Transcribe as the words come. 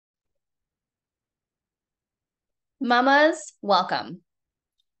Mamas, welcome.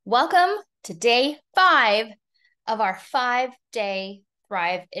 Welcome to day 5 of our 5-day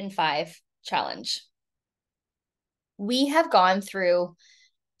Thrive in 5 challenge. We have gone through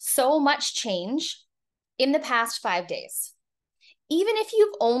so much change in the past 5 days. Even if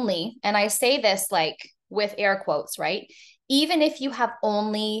you've only, and I say this like with air quotes, right? Even if you have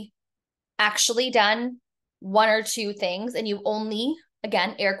only actually done one or two things and you've only,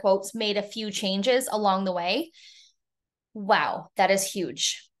 again, air quotes, made a few changes along the way, wow, that is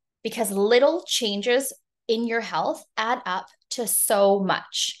huge because little changes in your health add up to so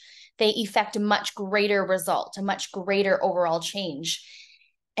much. They effect a much greater result, a much greater overall change.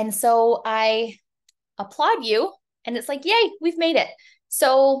 And so I applaud you. And it's like, yay, we've made it.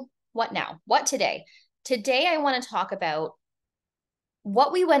 So what now? What today? Today, I want to talk about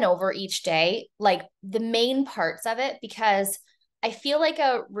what we went over each day, like the main parts of it, because I feel like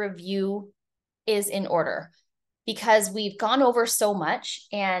a review is in order because we've gone over so much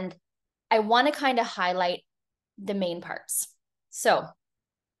and I want to kind of highlight the main parts. So,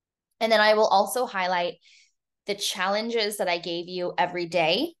 and then I will also highlight the challenges that I gave you every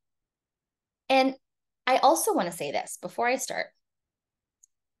day. And I also want to say this before I start.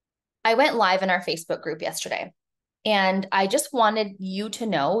 I went live in our Facebook group yesterday, and I just wanted you to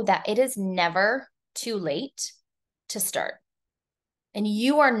know that it is never too late to start. And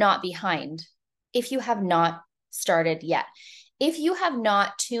you are not behind if you have not started yet. If you have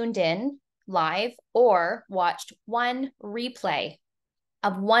not tuned in live or watched one replay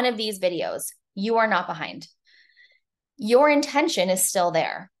of one of these videos, you are not behind. Your intention is still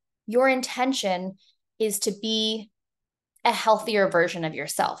there. Your intention is to be a healthier version of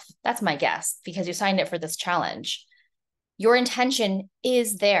yourself. That's my guess because you signed up for this challenge. Your intention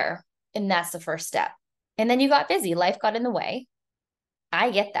is there, and that's the first step. And then you got busy. Life got in the way.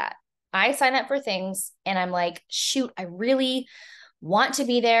 I get that. I sign up for things and I'm like, shoot, I really want to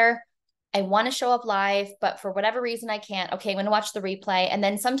be there. I want to show up live, but for whatever reason, I can't. Okay, I'm going to watch the replay. And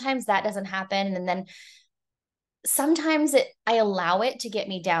then sometimes that doesn't happen. And then sometimes I allow it to get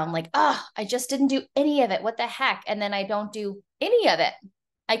me down, like, oh, I just didn't do any of it. What the heck? And then I don't do any of it.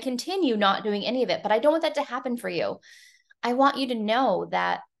 I continue not doing any of it, but I don't want that to happen for you. I want you to know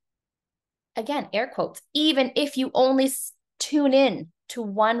that, again, air quotes, even if you only tune in to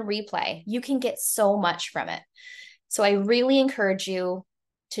one replay, you can get so much from it. So I really encourage you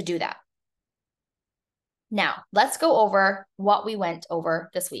to do that. Now, let's go over what we went over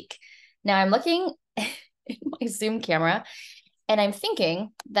this week. Now, I'm looking in my Zoom camera and I'm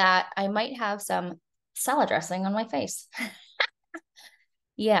thinking that I might have some salad dressing on my face.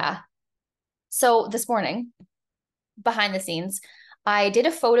 Yeah. So this morning, behind the scenes, I did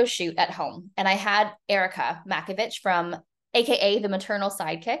a photo shoot at home and I had Erica Makovich from AKA the maternal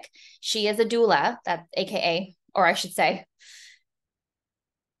sidekick. She is a doula, that AKA, or I should say,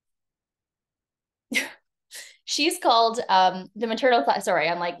 she's called the maternal, sorry,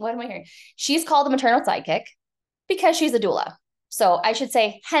 I'm like, what am I hearing? She's called the maternal sidekick because she's a doula. So I should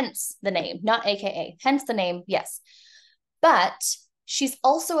say, hence the name, not AKA, hence the name, yes. But she's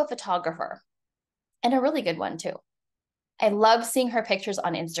also a photographer and a really good one too. I love seeing her pictures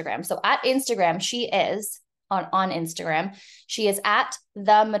on Instagram. So at Instagram, she is on Instagram. She is at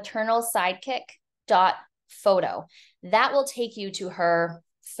the maternal sidekick photo. That will take you to her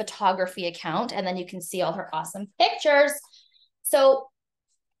photography account, and then you can see all her awesome pictures. So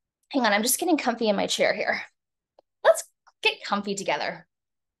hang on, I'm just getting comfy in my chair here. Let's get comfy together.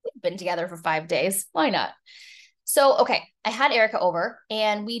 We've been together for 5 days. Why not? So, okay, I had Erica over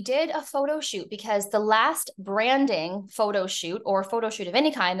and we did a photo shoot because the last branding photo shoot or photo shoot of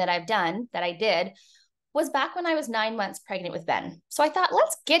any kind that I've done, that I did, was back when I was 9 months pregnant with Ben. So I thought,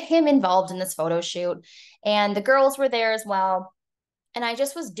 let's get him involved in this photo shoot. And the girls were there as well. And I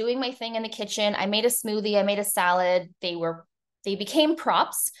just was doing my thing in the kitchen. I made a smoothie, I made a salad. They became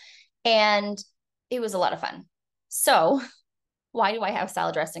props and it was a lot of fun. So why do I have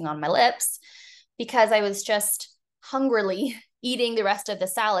salad dressing on my lips? Because I was just hungrily eating the rest of the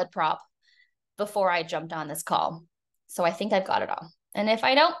salad prop before I jumped on this call. So I think I've got it all. And if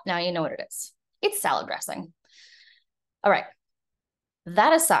I don't, now you know what it is. It's salad dressing. All right.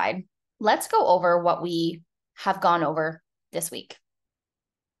 That aside, let's go over what we have gone over this week.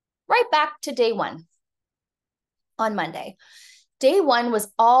 Right back to day 1 on Monday. Day 1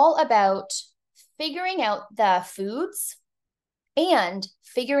 was all about figuring out the foods and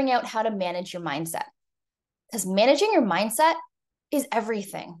figuring out how to manage your mindset. Because managing your mindset is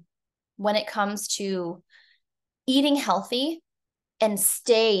everything when it comes to eating healthy and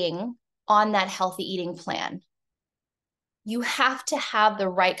staying on that healthy eating plan. You have to have the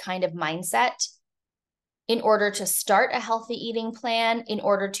right kind of mindset in order to start a healthy eating plan, in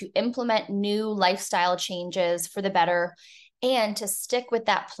order to implement new lifestyle changes for the better, and to stick with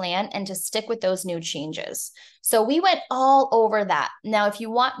that plan and to stick with those new changes. So we went all over that. Now, if you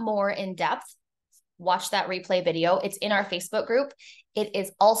want more in depth, watch that replay video. It's in our Facebook group. It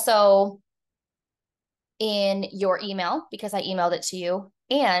is also in your email because I emailed it to you.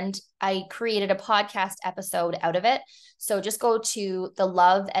 And I created a podcast episode out of it. So just go to the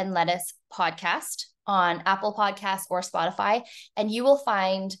Love and Lettuce podcast on Apple Podcasts or Spotify, and you will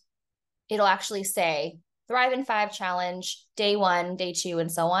find it'll actually say Thrive in 5 challenge, day 1, day 2,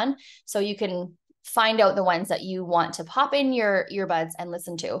 and so on. So you can find out the ones that you want to pop in your earbuds and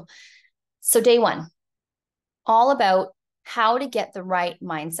listen to. So day 1, all about how to get the right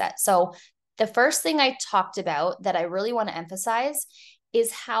mindset. So the first thing I talked about that I really want to emphasize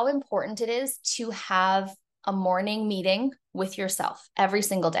is how important it is to have a morning meeting with yourself every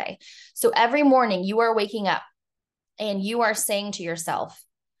single day. So every morning you are waking up and you are saying to yourself,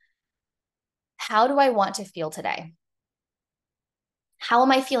 how do I want to feel today? How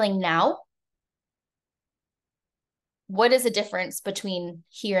am I feeling now? What is the difference between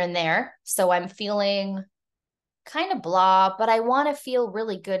here and there? So I'm feeling kind of blah, but I want to feel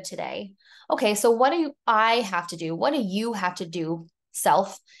really good today. Okay, so what do I have to do? What do you have to do,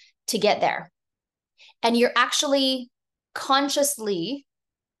 self, to get there? And you're actually consciously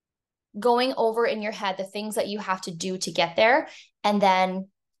going over in your head the things that you have to do to get there. And then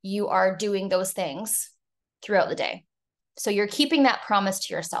you are doing those things throughout the day. So you're keeping that promise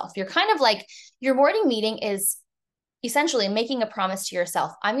to yourself. You're kind of like your morning meeting is essentially making a promise to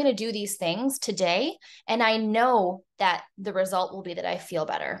yourself. I'm going to do these things today. And I know that the result will be that I feel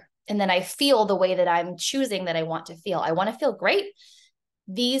better. And then I feel the way that I'm choosing that I want to feel. I want to feel great.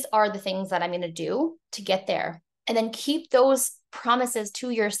 These are the things that I'm going to do to get there. And then keep those promises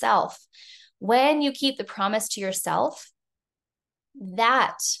to yourself. When you keep the promise to yourself,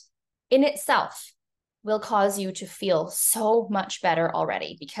 that in itself will cause you to feel so much better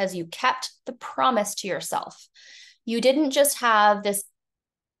already because you kept the promise to yourself. You didn't just have this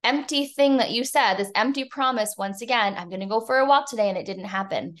empty thing that you said, this empty promise. Once again, I'm going to go for a walk today, and it didn't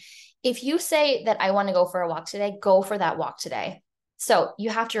happen. If you say that I want to go for a walk today, go for that walk today. So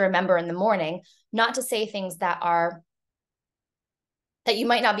you have to remember in the morning not to say things that you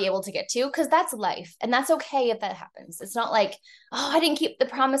might not be able to get to, because that's life. And that's okay if that happens. It's not like, oh, I didn't keep the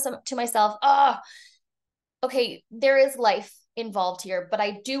promise to myself. Oh, okay, there is life involved here, but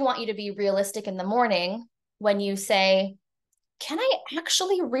I do want you to be realistic in the morning when you say, can I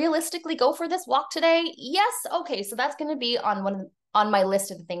actually realistically go for this walk today? Yes. Okay. So that's going to be on my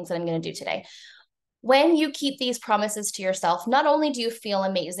list of the things that I'm going to do today. When you keep these promises to yourself, not only do you feel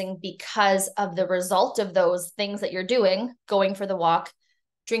amazing because of the result of those things that you're doing, going for the walk,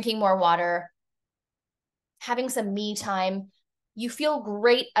 drinking more water, having some me time, you feel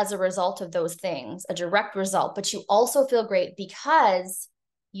great as a result of those things, a direct result, but you also feel great because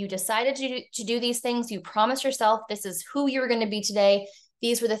you decided to do these things. You promised yourself this is who you're going to be today.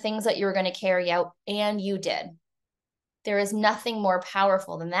 These were the things that you were going to carry out, and you did. There is nothing more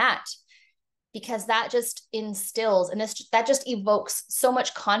powerful than that, because that just instills and that just evokes so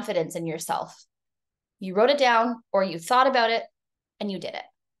much confidence in yourself. You wrote it down or you thought about it and you did it.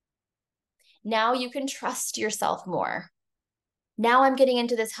 Now you can trust yourself more. Now I'm getting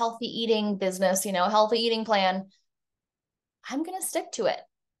into this healthy eating business, healthy eating plan. I'm going to stick to it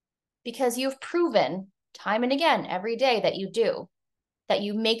because you've proven time and again every day that you do, that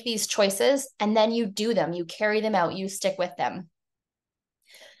you make these choices and then you do them, you carry them out, you stick with them.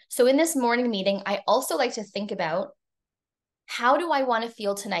 So in this morning meeting, I also like to think about, how do I want to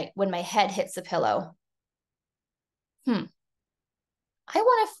feel tonight when my head hits the pillow? I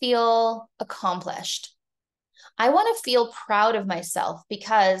want to feel accomplished. I want to feel proud of myself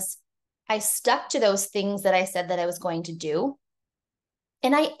because I stuck to those things that I said that I was going to do.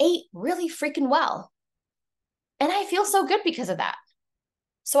 And I ate really freaking well. And I feel so good because of that.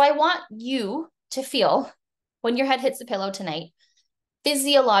 So I want you to feel, when your head hits the pillow tonight,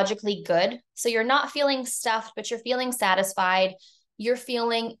 physiologically good. So you're not feeling stuffed, but you're feeling satisfied. You're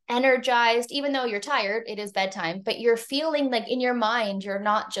feeling energized, even though you're tired, it is bedtime, but you're feeling like in your mind, you're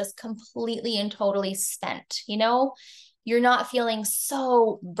not just completely and totally spent, You're not feeling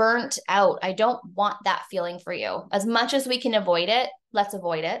so burnt out. I don't want that feeling for you. As much as we can avoid it, let's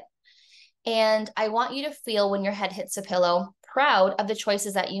avoid it. And I want you to feel, when your head hits the pillow, proud of the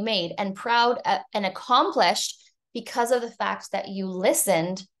choices that you made, and proud and accomplished because of the fact that you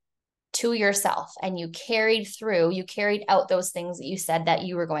listened to yourself and you carried out those things that you said that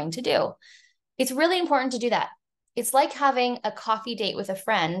you were going to do. It's really important to do that. It's like having a coffee date with a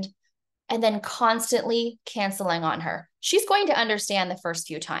friend and then constantly canceling on her. She's going to understand the first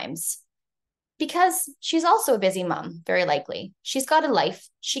few times because she's also a busy mom, very likely. She's got a life,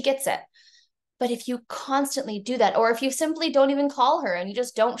 she gets it. But if you constantly do that, or if you simply don't even call her and you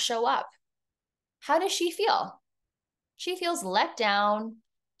just don't show up, how does she feel? She feels let down.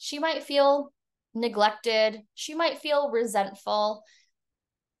 She might feel neglected. She might feel resentful.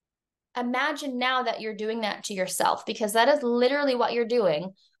 Imagine now that you're doing that to yourself, because that is literally what you're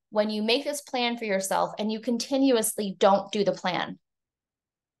doing when you make this plan for yourself and you continuously don't do the plan.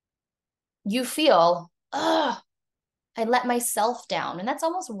 You feel, oh, I let myself down. And that's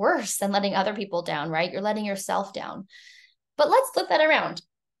almost worse than letting other people down, right? You're letting yourself down. But let's flip that around.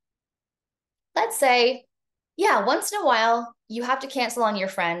 Let's say, yeah, once in a while, you have to cancel on your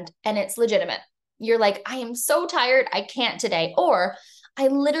friend and it's legitimate. You're like, I am so tired. I can't today. Or I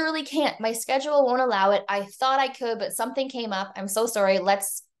literally can't. My schedule won't allow it. I thought I could, but something came up. I'm so sorry.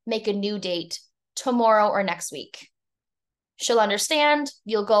 Let's make a new date tomorrow or next week. She'll understand.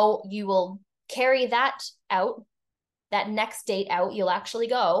 You will carry that out, that next date out. You'll actually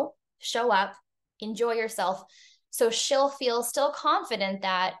go, show up, enjoy yourself. So she'll feel still confident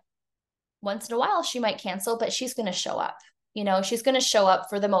that once in a while she might cancel, but she's going to show up. She's going to show up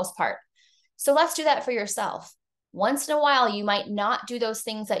for the most part. So let's do that for yourself. Once in a while, you might not do those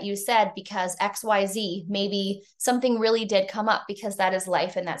things that you said because XYZ, maybe something really did come up, because that is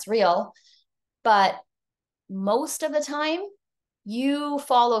life and that's real. But most of the time, you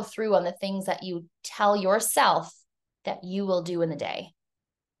follow through on the things that you tell yourself that you will do in the day.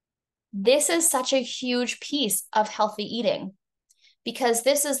 This is such a huge piece of healthy eating, because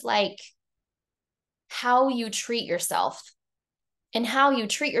this is like how you treat yourself. And how you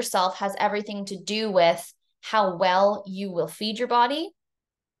treat yourself has everything to do with how well you will feed your body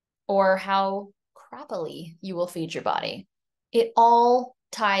or how crappily you will feed your body. It all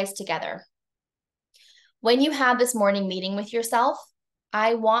ties together. When you have this morning meeting with yourself,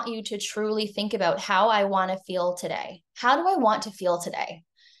 I want you to truly think about how I want to feel today. How do I want to feel today?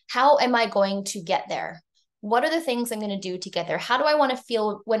 How am I going to get there? What are the things I'm going to do to get there? How do I want to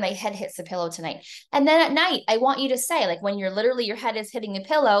feel when my head hits the pillow tonight? And then at night, I want you to say, like, when you're literally, your head is hitting the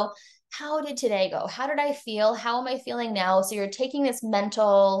pillow, how did today go? How did I feel? How am I feeling now? So you're taking this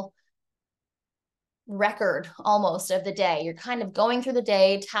mental record almost of the day. You're kind of going through the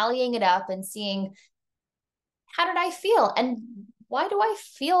day, tallying it up and seeing, how did I feel? And why do I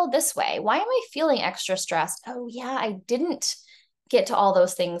feel this way? Why am I feeling extra stressed? Oh yeah, I didn't get to all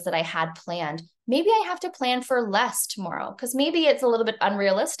those things that I had planned. Maybe I have to plan for less tomorrow, because maybe it's a little bit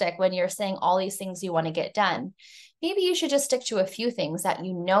unrealistic when you're saying all these things you want to get done. Maybe you should just stick to a few things that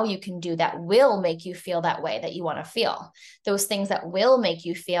you know you can do that will make you feel that way that you want to feel. Those things that will make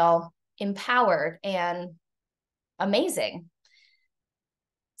you feel empowered and amazing.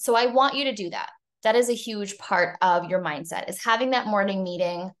 So I want you to do that. That is a huge part of your mindset, is having that morning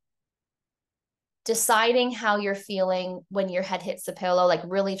meeting, deciding how you're feeling when your head hits the pillow, like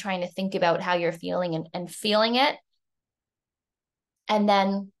really trying to think about how you're feeling and feeling it, and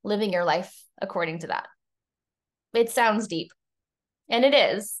then living your life according to that. It sounds deep, and it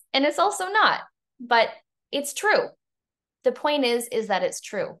is, and it's also not, but it's true. The point is that it's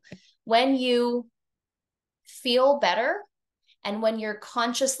true. When you feel better, and when you're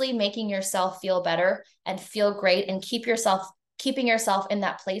consciously making yourself feel better and feel great and keeping yourself in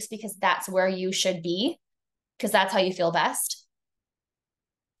that place, because that's where you should be, because that's how you feel best.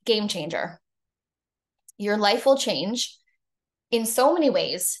 Game changer. Your life will change in so many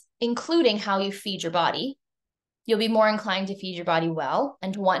ways, including how you feed your body. You'll be more inclined to feed your body well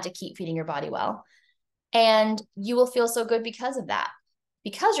and to want to keep feeding your body well. And you will feel so good because of that.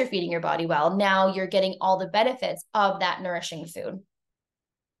 Because you're feeding your body well, now you're getting all the benefits of that nourishing food.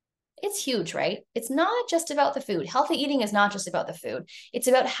 It's huge, right? It's not just about the food. Healthy eating is not just about the food. It's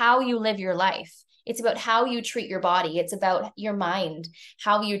about how you live your life. It's about how you treat your body. It's about your mind,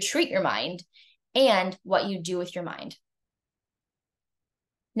 how you treat your mind, and what you do with your mind.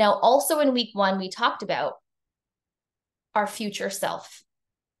 Now, also in week 1, we talked about our future self.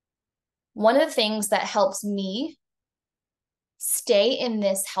 One of the things that helps me stay in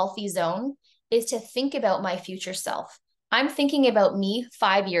this healthy zone is to think about my future self. I'm thinking about me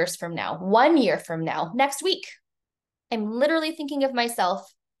 5 years from now, 1 year from now, next week. I'm literally thinking of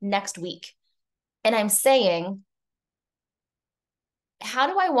myself next week. And I'm saying, how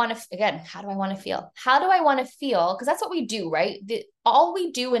do I want to feel? How do I want to feel? Because that's what we do, right? All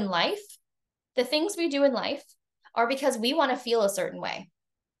we do in life, the things we do in life, are because we want to feel a certain way,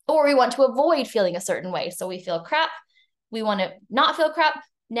 or we want to avoid feeling a certain way. So we feel crap. We want to not feel crap.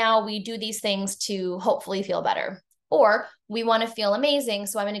 Now we do these things to hopefully feel better. Or we want to feel amazing,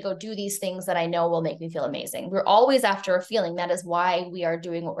 so I'm going to go do these things that I know will make me feel amazing. We're always after a feeling. That is why we are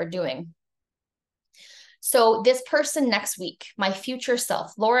doing what we're doing. So this person next week, my future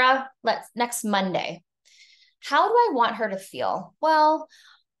self, Laura, next Monday, how do I want her to feel? Well,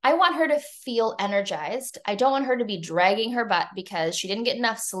 I want her to feel energized. I don't want her to be dragging her butt because she didn't get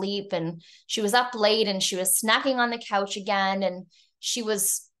enough sleep and she was up late and she was snacking on the couch again and she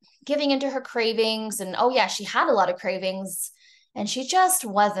was giving into her cravings. And oh yeah, she had a lot of cravings and she just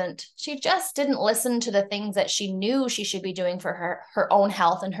didn't listen to the things that she knew she should be doing for her own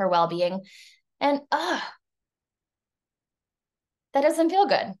health and her well-being. And that doesn't feel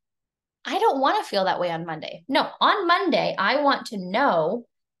good. I don't want to feel that way on Monday. No, on Monday, I want to know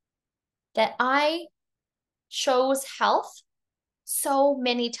that I chose health so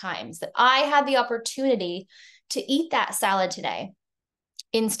many times, that I had the opportunity to eat that salad today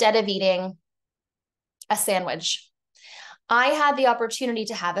instead of eating a sandwich. I had the opportunity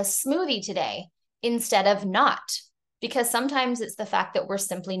to have a smoothie today instead of not, because sometimes it's the fact that we're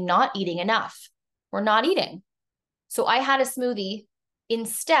simply not eating enough. We're not eating. So I had a smoothie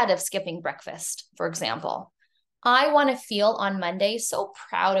instead of skipping breakfast, for example. I want to feel on Monday so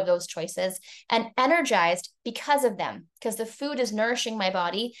proud of those choices and energized because of them, because the food is nourishing my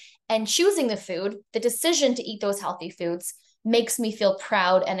body, and choosing the food, the decision to eat those healthy foods, makes me feel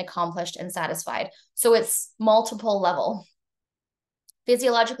proud and accomplished and satisfied. So it's multiple level.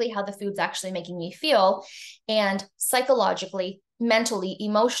 Physiologically, how the food's actually making me feel, and psychologically, mentally,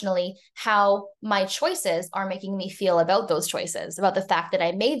 emotionally, how my choices are making me feel about those choices, about the fact that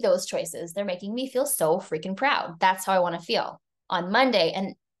I made those choices. They're making me feel so freaking proud. That's how I want to feel on Monday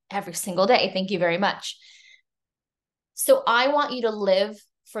and every single day. Thank you very much. So I want you to live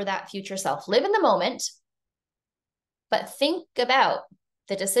for that future self. Live in the moment, but think about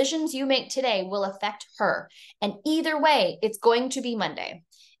the decisions you make today will affect her. And either way, it's going to be Monday.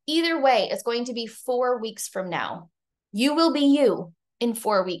 Either way, it's going to be 4 weeks from now. You will be you in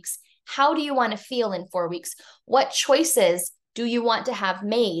 4 weeks. How do you want to feel in 4 weeks? What choices do you want to have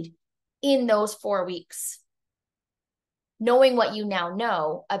made in those 4 weeks? Knowing what you now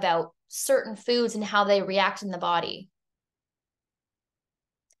know about certain foods and how they react in the body.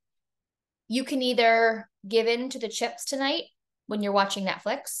 You can either give in to the chips tonight when you're watching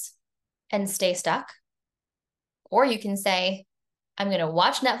Netflix and stay stuck, or you can say, I'm going to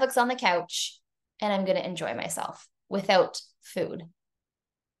watch Netflix on the couch and I'm going to enjoy myself without food.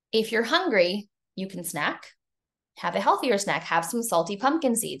 If you're hungry, you can snack, have a healthier snack, have some salty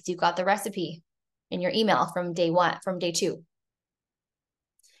pumpkin seeds. You've got the recipe in your email from day 2.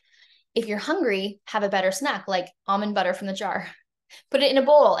 If you're hungry, have a better snack like almond butter from the jar. Put it in a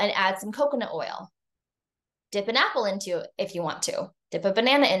bowl and add some coconut oil. Dip an apple into it if you want to. Dip a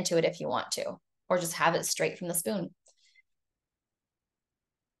banana into it if you want to, or just have it straight from the spoon.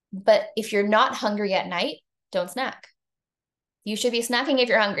 But if you're not hungry at night, don't snack. You should be snacking if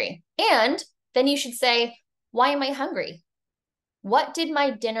you're hungry. And then you should say, why am I hungry? What did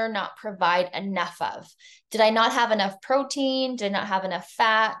my dinner not provide enough of? Did I not have enough protein? Did I not have enough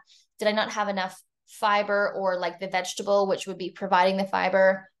fat? Did I not have enough fiber, or like the vegetable, which would be providing the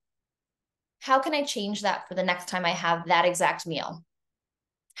fiber? How can I change that for the next time I have that exact meal?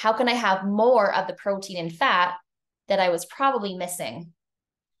 How can I have more of the protein and fat that I was probably missing?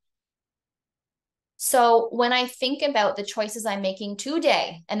 So when I think about the choices I'm making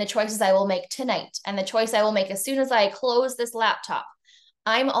today and the choices I will make tonight and the choice I will make as soon as I close this laptop,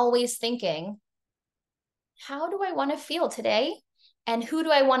 I'm always thinking, how do I want to feel today? And who do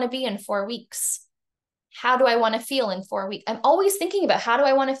I want to be in 4 weeks? How do I want to feel in 4 weeks? I'm always thinking about how do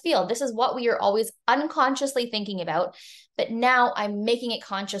I want to feel? This is what we are always unconsciously thinking about, but now I'm making it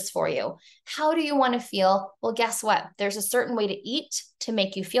conscious for you. How do you want to feel? Well, guess what? There's a certain way to eat to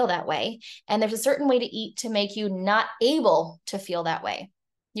make you feel that way. And there's a certain way to eat to make you not able to feel that way.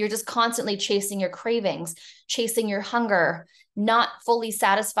 You're just constantly chasing your cravings, chasing your hunger, not fully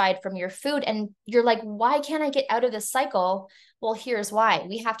satisfied from your food. And you're like, why can't I get out of this cycle? Well, here's why.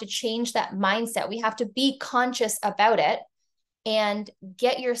 We have to change that mindset. We have to be conscious about it and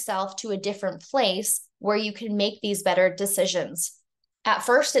get yourself to a different place where you can make these better decisions. At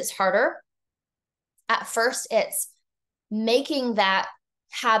first, it's harder. At first, it's making that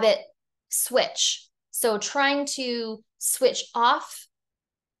habit switch. So trying to switch off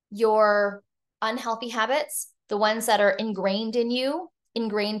your unhealthy habits, the ones that are ingrained in you,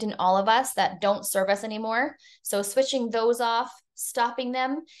 ingrained in all of us that don't serve us anymore. So switching those off, stopping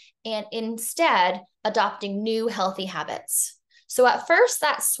them, and instead adopting new healthy habits. So at first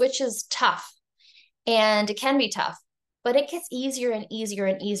that switch is tough, and it can be tough, but it gets easier and easier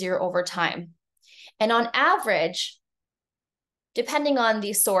and easier over time. And on average, depending on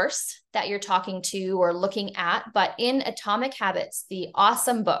the source that you're talking to or looking at, but in Atomic Habits, the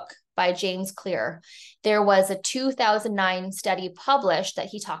awesome book by James Clear, there was a 2009 study published that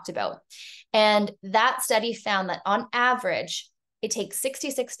he talked about. And that study found that on average, it takes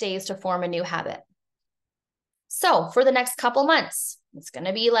 66 days to form a new habit. So for the next couple months, it's going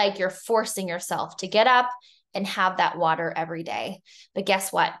to be like you're forcing yourself to get up and have that water every day. But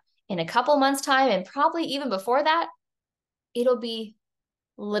guess what? In a couple months' time, and probably even before that, it'll be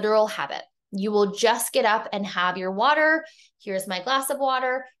literal habit. You will just get up and have your water. Here's my glass of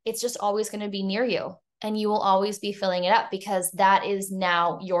water. It's just always going to be near you, and you will always be filling it up because that is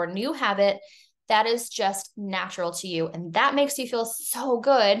now your new habit. That is just natural to you, and that makes you feel so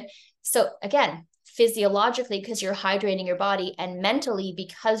good. So again, physiologically, because you're hydrating your body, and mentally,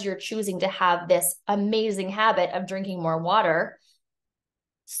 because you're choosing to have this amazing habit of drinking more water.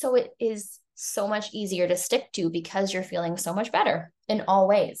 So it is so much easier to stick to because you're feeling so much better in all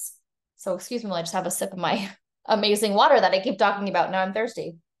ways. So excuse me while I just have a sip of my amazing water that I keep talking about. Now I'm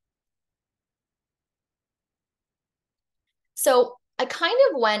thirsty. So I kind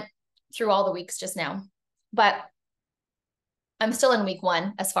of went through all the weeks just now, but I'm still in week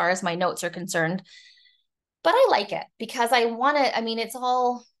 1 as far as my notes are concerned. But I like it because I want to, I mean, it's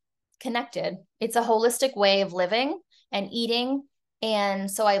all connected. It's a holistic way of living and eating. And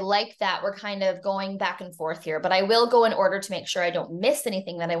so I like that we're kind of going back and forth here, but I will go in order to make sure I don't miss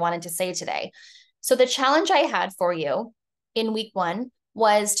anything that I wanted to say today. So the challenge I had for you in week 1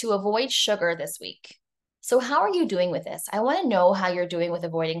 was to avoid sugar this week. So how are you doing with this? I want to know how you're doing with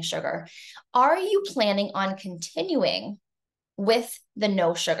avoiding sugar. Are you planning on continuing with the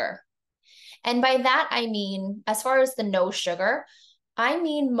no sugar? And by that, I mean, as far as the no sugar, I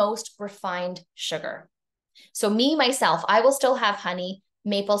mean most refined sugar. So me, myself, I will still have honey,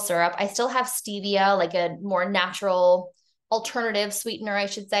 maple syrup. I still have stevia, like a more natural alternative sweetener, I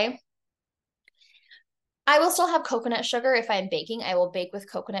should say. I will still have coconut sugar if I'm baking. I will bake with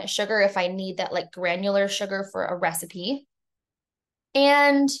coconut sugar if I need that like granular sugar for a recipe.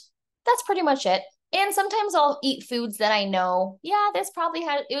 And that's pretty much it. And sometimes I'll eat foods that I know, yeah, it was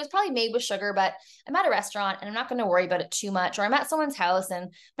probably made with sugar, but I'm at a restaurant and I'm not going to worry about it too much. Or I'm at someone's house and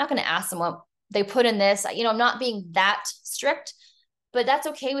I'm not going to ask them what they put in this. I'm not being that strict, but that's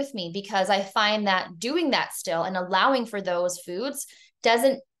okay with me because I find that doing that still and allowing for those foods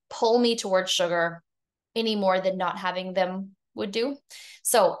doesn't pull me towards sugar any more than not having them would do.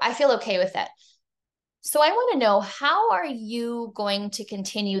 So I feel okay with that. So I want to know, how are you going to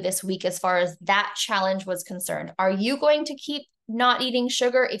continue this week as far as that challenge was concerned? Are you going to keep not eating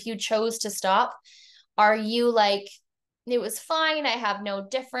sugar if you chose to stop? Are you like, it was fine, I have no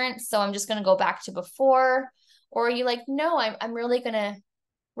difference, so I'm just going to go back to before? Or are you like, no, I'm really going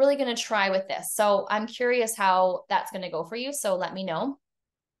to try with this? So I'm curious how that's going to go for you. So let me know.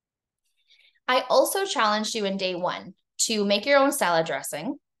 I also challenged you in day 1 to make your own salad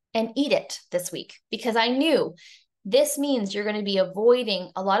dressing and eat it this week because I knew this means you're going to be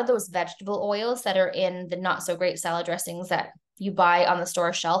avoiding a lot of those vegetable oils that are in the not so great salad dressings that you buy on the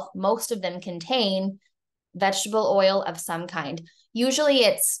store shelf. Most of them contain vegetable oil of some kind. Usually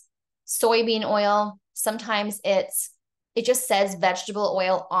it's soybean oil. Sometimes it just says vegetable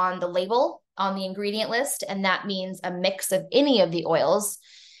oil on the label, on the ingredient list, and that means a mix of any of the oils.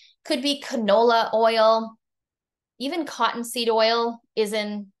 Could be canola oil. Even cottonseed oil is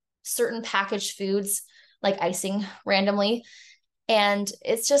in certain packaged foods like icing randomly. And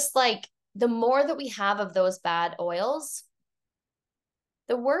it's just like the more that we have of those bad oils,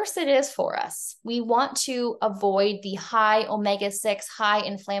 the worse it is for us. We want to avoid the high omega-6, high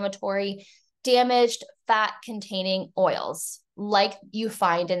inflammatory, damaged fat containing oils like you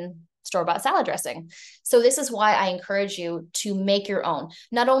find in store-bought salad dressing. So this is why I encourage you to make your own.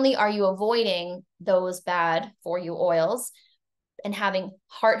 Not only are you avoiding those bad for you oils and having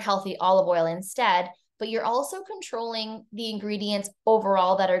heart-healthy olive oil instead, but you're also controlling the ingredients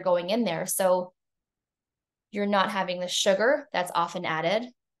overall that are going in there. So you're not having the sugar that's often added.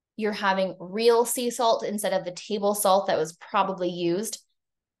 You're having real sea salt instead of the table salt that was probably used.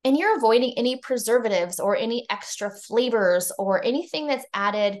 And you're avoiding any preservatives or any extra flavors or anything that's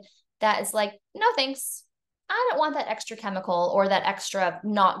added that is like, no, thanks. I don't want that extra chemical or that extra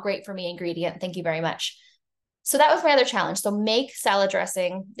not great for me ingredient. Thank you very much. So that was my other challenge. So make salad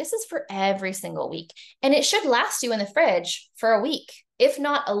dressing. This is for every single week. And it should last you in the fridge for a week, if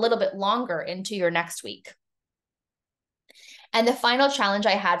not a little bit longer into your next week. And the final challenge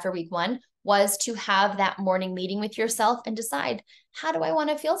I had for week 1 was to have that morning meeting with yourself and decide, how do I want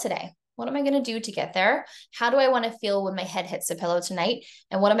to feel today? What am I going to do to get there? How do I want to feel when my head hits the pillow tonight?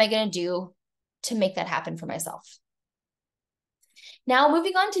 And what am I going to do to make that happen for myself? Now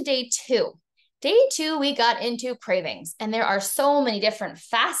moving on to day 2. Day 2, we got into cravings, and there are so many different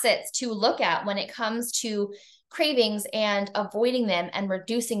facets to look at when it comes to cravings and avoiding them and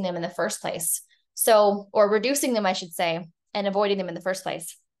reducing them in the first place. So, or reducing them, I should say, and avoiding them in the first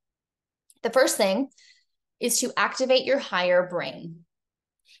place. The first thing is to activate your higher brain.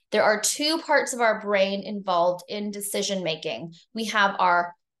 There are 2 parts of our brain involved in decision making. We have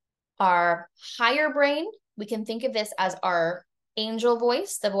our higher brain. We can think of this as our angel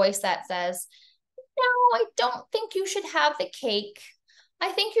voice, the voice that says, no, I don't think you should have the cake.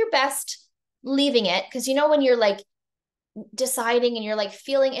 I think you're best leaving it. Because you know, when you're like deciding and you're like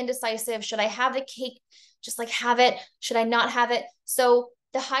feeling indecisive, should I have the cake? Just like have it. Should I not have it? So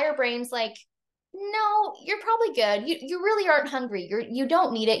the higher brain's like, no, you're probably good. You really aren't hungry. You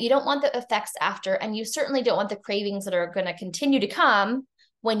don't need it. You don't want the effects after, and you certainly don't want the cravings that are going to continue to come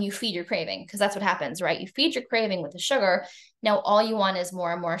when you feed your craving, because that's what happens, right? You feed your craving with the sugar. Now all you want is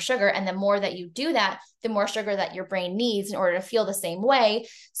more and more sugar, and the more that you do that, the more sugar that your brain needs in order to feel the same way.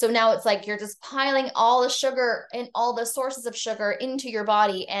 So now it's like you're just piling all the sugar and all the sources of sugar into your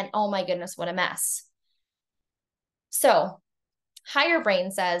body, and oh my goodness, what a mess. So higher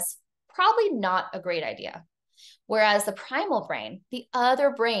brain says, probably not a great idea. Whereas the primal brain, the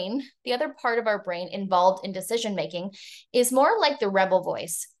other part of our brain involved in decision making, is more like the rebel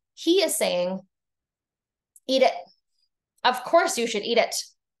voice. He is saying, eat it. Of course you should eat it.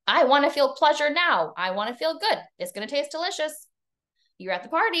 I want to feel pleasure now. I want to feel good. It's going to taste delicious. You're at the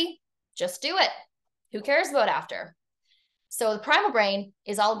party. Just do it. Who cares about after? So the primal brain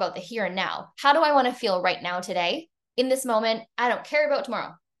is all about the here and now. How do I want to feel right now today? In this moment, I don't care about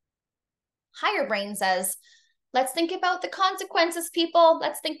tomorrow. Higher brain says, let's think about the consequences, people.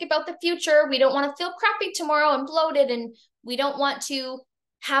 Let's think about the future. We don't want to feel crappy tomorrow and bloated, and we don't want to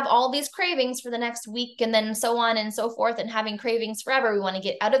have all these cravings for the next week and then so on and so forth, and having cravings forever. We want to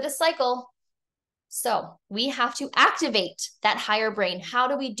get out of the cycle. So we have to activate that higher brain. How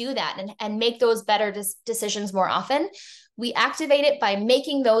do we do that and make those better decisions more often? We activate it by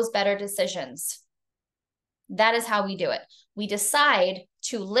making those better decisions. That is how we do it. We decide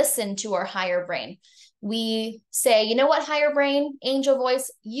to listen to our higher brain. We say, you know what, higher brain, angel voice,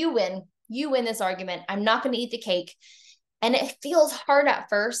 you win. You win this argument. I'm not going to eat the cake. And it feels hard at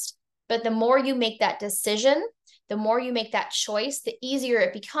first, but the more you make that decision, the more you make that choice, the easier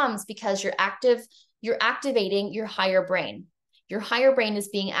it becomes, because you're activating your higher brain. Your higher brain is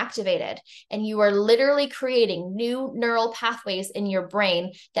being activated, and you are literally creating new neural pathways in your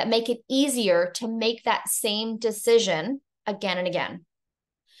brain that make it easier to make that same decision again and again.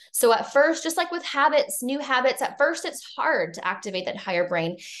 So at first, just like with habits, new habits, at first it's hard to activate that higher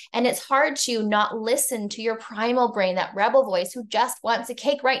brain, and it's hard to not listen to your primal brain, that rebel voice who just wants a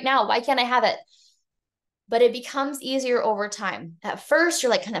cake right now. Why can't I have it? But it becomes easier over time. At first, you're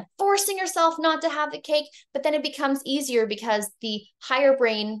like kind of forcing yourself not to have the cake, but then it becomes easier because the higher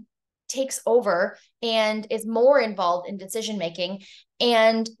brain takes over and is more involved in decision making.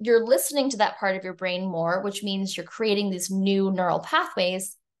 And you're listening to that part of your brain more, which means you're creating these new neural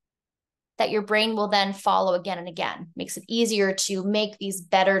pathways that your brain will then follow again and again. Makes it easier to make these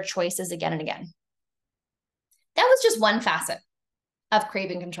better choices again and again. That was just one facet of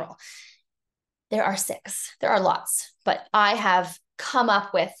craving control. There are 6. There are lots, but I have come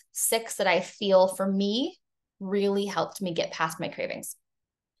up with 6 that I feel for me really helped me get past my cravings.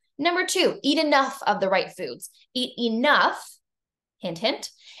 Number 2, eat enough of the right foods. Eat enough, hint,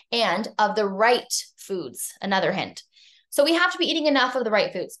 hint, and of the right foods, another hint. So we have to be eating enough of the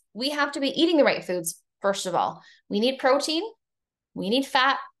right foods. We have to be eating the right foods, first of all. We need protein, we need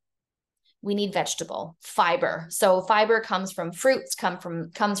fat, we need vegetable, fiber. So fiber comes from fruits,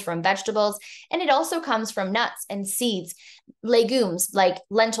 comes from vegetables, and it also comes from nuts and seeds, legumes like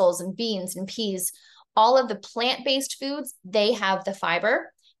lentils and beans and peas. All of the plant-based foods, they have the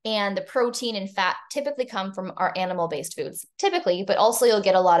fiber, and the protein and fat typically come from our animal-based foods, typically, but also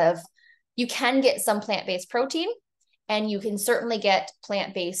you can get some plant-based protein, and you can certainly get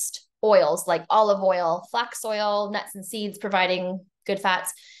plant-based oils like olive oil, flax oil, nuts and seeds, providing good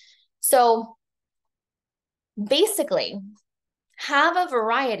fats. So basically, have a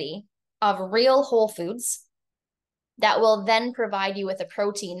variety of real whole foods that will then provide you with the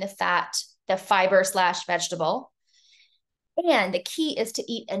protein, the fat, the fiber / vegetable. And the key is to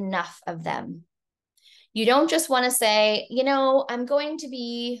eat enough of them. You don't just want to say, you know, I'm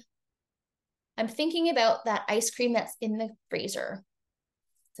thinking about that ice cream that's in the freezer.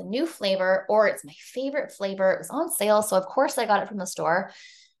 It's a new flavor, or it's my favorite flavor. It was on sale, so of course I got it from the store.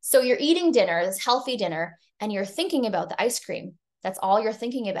 So you're eating dinner, this healthy dinner, and you're thinking about the ice cream. That's all you're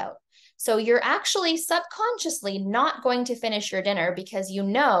thinking about. So you're actually subconsciously not going to finish your dinner because you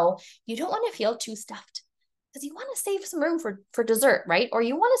know you don't want to feel too stuffed, because you want to save some room for dessert, right? Or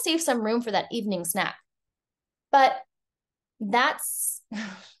you want to save some room for that evening snack. But that's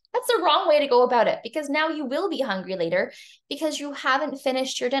the wrong way to go about it, because now you will be hungry later because you haven't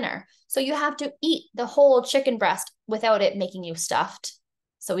finished your dinner. So you have to eat the whole chicken breast without it making you stuffed.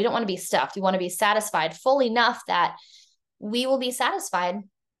 So we don't want to be stuffed. We want to be satisfied full enough that we will be satisfied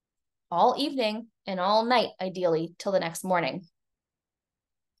all evening and all night, ideally, till the next morning.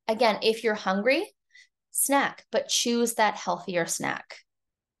 Again, if you're hungry, snack, but choose that healthier snack.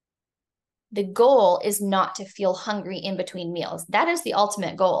 The goal is not to feel hungry in between meals. That is the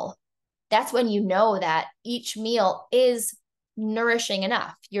ultimate goal. That's when you know that each meal is nourishing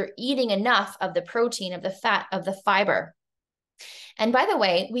enough. You're eating enough of the protein, of the fat, of the fiber. And by the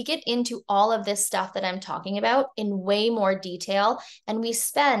way, we get into all of this stuff that I'm talking about in way more detail, and we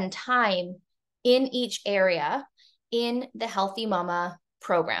spend time in each area in the Healthy Mama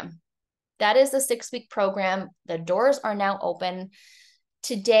program. That is the 6-week program. The doors are now open.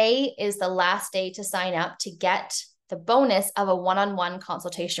 Today is the last day to sign up to get the bonus of a one-on-one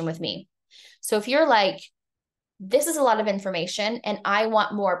consultation with me. So if you're like, this is a lot of information and I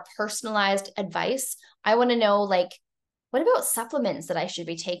want more personalized advice, I want to know, like, what about supplements that I should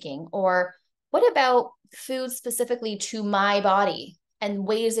be taking? Or what about food specifically to my body and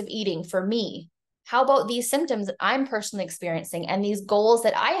ways of eating for me? How about these symptoms that I'm personally experiencing and these goals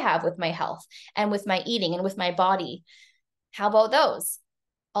that I have with my health and with my eating and with my body? How about those?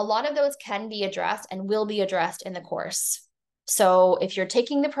 A lot of those can be addressed and will be addressed in the course. So if you're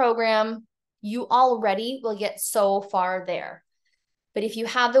taking the program, you already will get so far there. But if you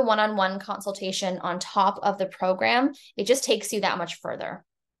have the one-on-one consultation on top of the program, it just takes you that much further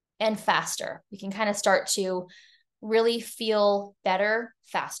and faster. You can kind of start to really feel better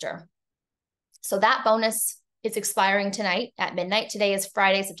faster. So that bonus is expiring tonight at midnight. Today is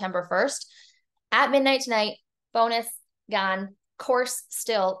Friday, September 1st. At midnight tonight, bonus gone. Course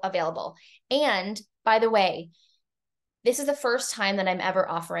still available. And by the way, this is the first time that I'm ever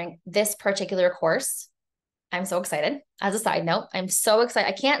offering this particular course. I'm so excited. As a side note, I'm so excited.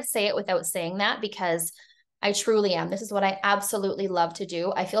 I can't say it without saying that because I truly am. This is what I absolutely love to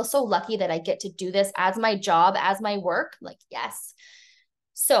do. I feel so lucky that I get to do this as my job, as my work. Like, yes.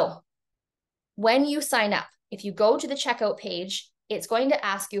 So when you sign up, if you go to the checkout page, it's going to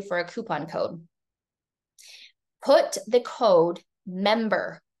ask you for a coupon code. Put the code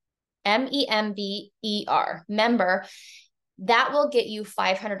MEMBER, MEMBER, member. That will get you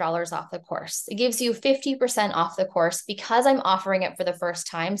 $500 off the course. It gives you 50% off the course because I'm offering it for the first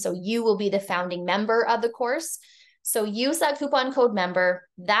time. So you will be the founding member of the course. So use that coupon code MEMBER.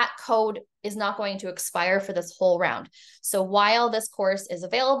 That code is not going to expire for this whole round. So while this course is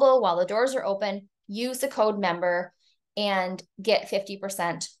available, while the doors are open, use the code MEMBER and get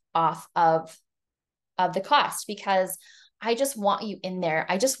 50% off of the cost, because I just want you in there.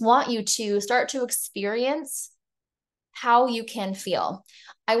 I just want you to start to experience how you can feel.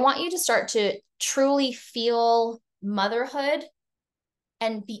 I want you to start to truly feel motherhood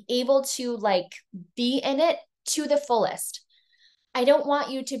and be able to like be in it to the fullest. I don't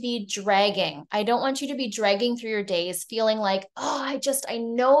want you to be dragging. I don't want you to be dragging through your days feeling like, oh, I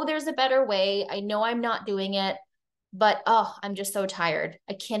know there's a better way. I know I'm not doing it, but oh, I'm just so tired.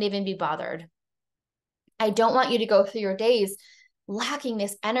 I can't even be bothered. I don't want you to go through your days lacking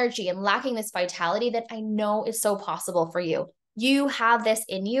this energy and lacking this vitality that I know is so possible for you. You have this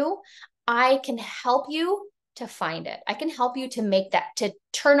in you. I can help you to find it. I can help you to make that, to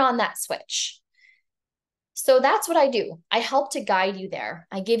turn on that switch. So that's what I do. I help to guide you there.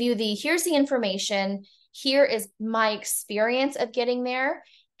 I give you here's the information. Here is my experience of getting there.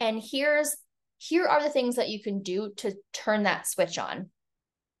 And here are the things that you can do to turn that switch on.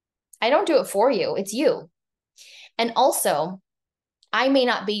 I don't do it for you. It's you. And also, I may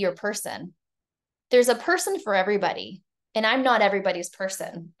not be your person. There's a person for everybody, and I'm not everybody's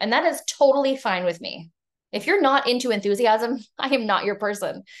person. And that is totally fine with me. If you're not into enthusiasm, I am not your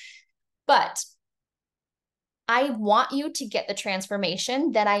person. But I want you to get the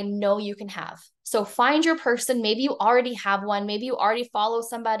transformation that I know you can have. So find your person. Maybe you already have one. Maybe you already follow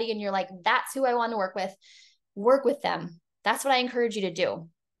somebody and you're like, that's who I want to work with. Work with them. That's what I encourage you to do.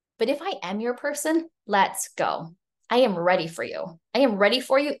 But if I am your person, let's go. I am ready for you. I am ready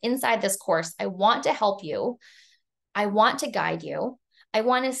for you inside this course. I want to help you. I want to guide you. I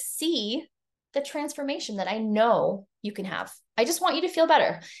want to see the transformation that I know you can have. I just want you to feel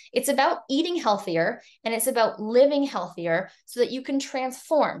better. It's about eating healthier and it's about living healthier so that you can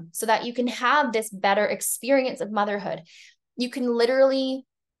transform, so that you can have this better experience of motherhood. You can literally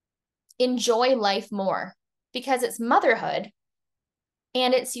enjoy life more because it's motherhood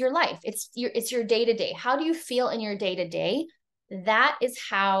and it's your life. It's your day-to-day. How do you feel in your day-to-day? That is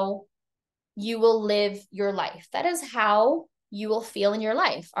how you will live your life. That is how you will feel in your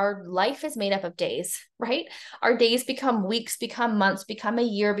life. Our life is made up of days, right? Our days become weeks, become months, become a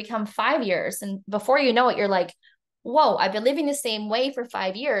year, become 5 years. And before you know it, you're like, whoa, I've been living the same way for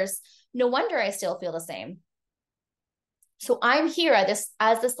 5 years. No wonder I still feel the same. So I'm here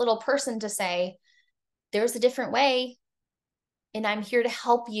as this little person to say, there's a different way. And I'm here to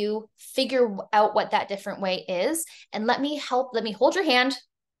help you figure out what that different way is. And let me hold your hand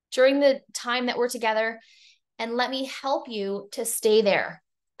during the time that we're together. And let me help you to stay there.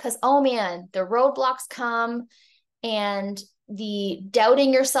 Because, oh man, the roadblocks come and the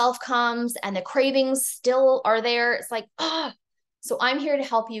doubting yourself comes and the cravings still are there. It's like, so I'm here to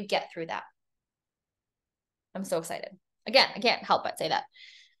help you get through that. I'm so excited. Again, I can't help but say that.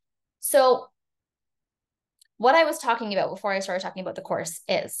 So what I was talking about before I started talking about the course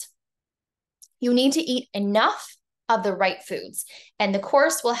is you need to eat enough of the right foods. And the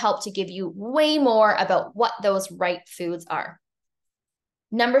course will help to give you way more about what those right foods are.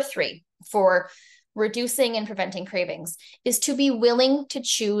 Number 3, for reducing and preventing cravings, is to be willing to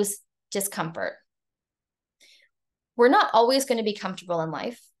choose discomfort. We're not always going to be comfortable in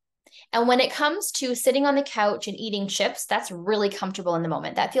life. And when it comes to sitting on the couch and eating chips, that's really comfortable in the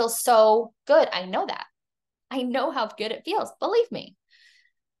moment. That feels so good. I know that. I know how good it feels, believe me.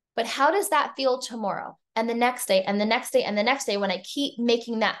 But how does that feel tomorrow and the next day and the next day and the next day when I keep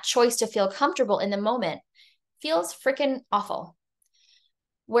making that choice to feel comfortable in the moment? Feels freaking awful.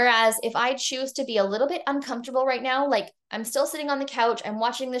 Whereas if I choose to be a little bit uncomfortable right now, like I'm still sitting on the couch, I'm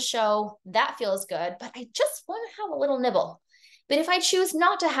watching the show, that feels good, but I just want to have a little nibble. But if I choose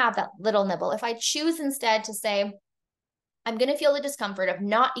not to have that little nibble, if I choose instead to say, I'm going to feel the discomfort of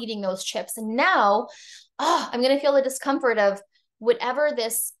not eating those chips. And now, I'm going to feel the discomfort of whatever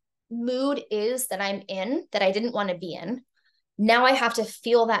this mood is that I'm in that I didn't want to be in. Now I have to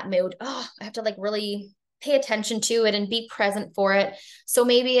feel that mood. I have to like really pay attention to it and be present for it. So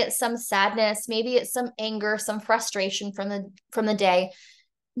maybe it's some sadness, maybe it's some anger, some frustration from the day.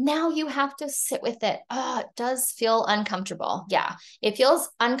 Now you have to sit with it. It does feel uncomfortable. Yeah, it feels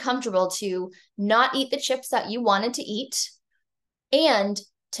uncomfortable to not eat the chips that you wanted to eat and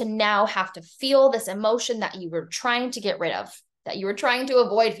to now have to feel this emotion that you were trying to get rid of, that you were trying to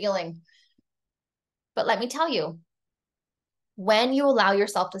avoid feeling. But let me tell you, when you allow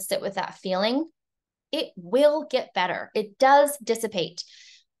yourself to sit with that feeling, it will get better. It does dissipate.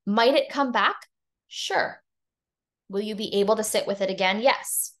 Might it come back? Sure. Will you be able to sit with it again?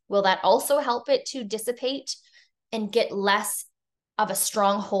 Yes. Will that also help it to dissipate and get less of a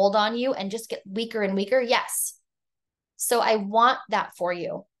strong hold on you and just get weaker and weaker? Yes. So I want that for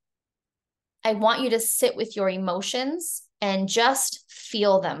you. I want you to sit with your emotions and just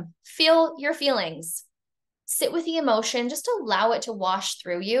feel them. Feel your feelings. Sit with the emotion, just allow it to wash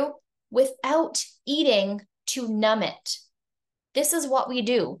through you without eating to numb it. This is what we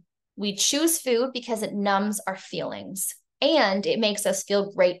do. We choose food because it numbs our feelings and it makes us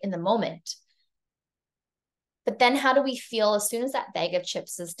feel great in the moment. But then how do we feel as soon as that bag of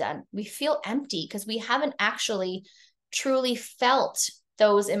chips is done? We feel empty because we haven't actually truly felt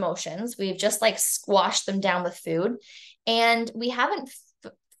those emotions. We've just like squashed them down with food and we haven't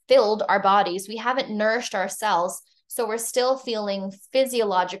filled our bodies. We haven't nourished ourselves. So we're still feeling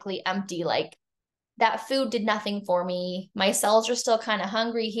physiologically empty. Like that food did nothing for me. My cells are still kind of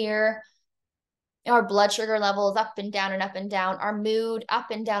hungry here. Our blood sugar levels up and down and up and down. Our mood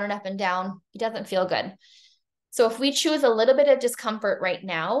up and down and up and down. It doesn't feel good. So if we choose a little bit of discomfort right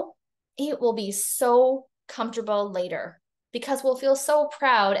now, it will be so comfortable later because we'll feel so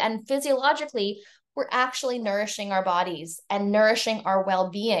proud. And physiologically, we're actually nourishing our bodies and nourishing our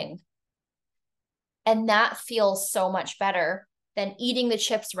well-being. And that feels so much better than eating the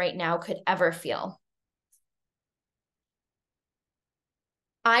chips right now could ever feel.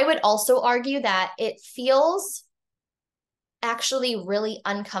 I would also argue that it feels actually really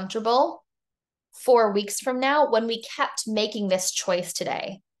uncomfortable 4 weeks from now when we kept making this choice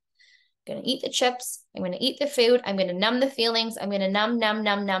today. I'm going to eat the chips. I'm going to eat the food. I'm going to numb the feelings. I'm going to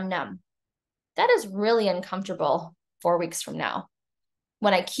numb. That is really uncomfortable 4 weeks from now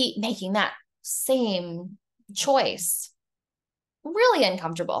when I keep making that same choice. Really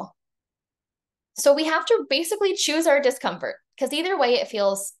uncomfortable. So we have to basically choose our discomfort because either way it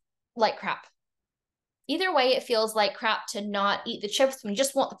feels like crap. Either way it feels like crap to not eat the chips when you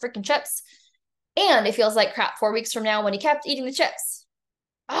just want the freaking chips. And it feels like crap 4 weeks from now when you kept eating the chips.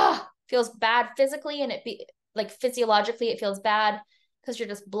 Feels bad physically and it be like physiologically it feels bad. because you're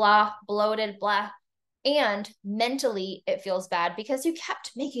just blah, bloated, blah. And mentally, it feels bad because you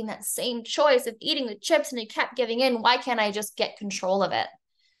kept making that same choice of eating the chips and you kept giving in. Why can't I just get control of it?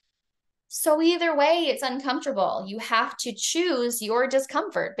 So either way, it's uncomfortable. You have to choose your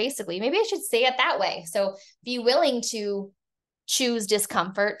discomfort, basically. Maybe I should say it that way. So be willing to choose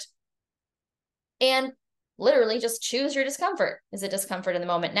discomfort and literally just choose your discomfort. Is it discomfort in the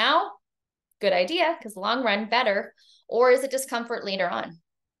moment now? Good idea, because long run, better. Or is it discomfort later on?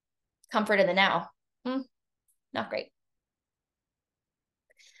 Comfort in the now. Not great.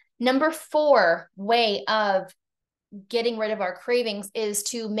 Number 4 way of getting rid of our cravings is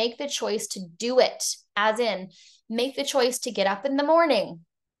to make the choice to do it, as in make the choice to get up in the morning,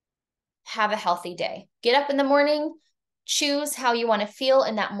 have a healthy day. Get up in the morning, choose how you want to feel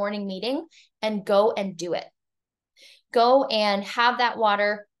in that morning meeting, and go and do it. Go and have that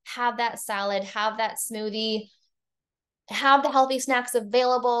water, have that salad, have that smoothie, have the healthy snacks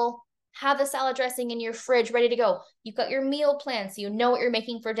available, have the salad dressing in your fridge ready to go. You've got your meal plan, so you know what you're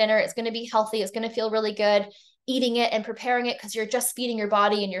making for dinner. It's going to be healthy. It's going to feel really good. Eating it and preparing it because you're just feeding your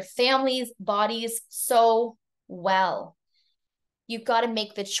body and your family's bodies so well. You've got to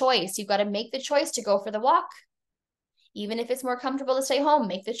make the choice. You've got to make the choice to go for the walk. Even if it's more comfortable to stay home,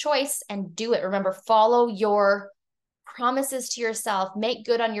 make the choice and do it. Remember, follow your promises to yourself. Make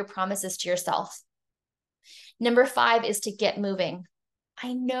good on your promises to yourself. Number 5 is to get moving.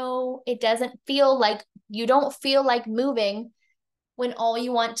 I know it doesn't feel like, you don't feel like moving when all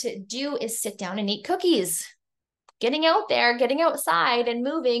you want to do is sit down and eat cookies. Getting out there, getting outside and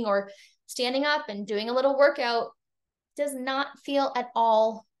moving, or standing up and doing a little workout does not feel at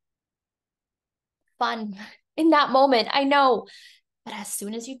all fun in that moment. I know. But as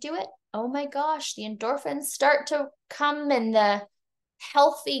soon as you do it, oh my gosh, the endorphins start to come and the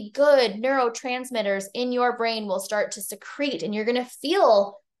healthy, good neurotransmitters in your brain will start to secrete, and you're going to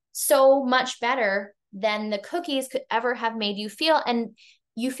feel so much better than the cookies could ever have made you feel. And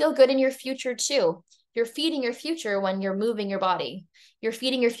you feel good in your future too. You're feeding your future when you're moving your body. You're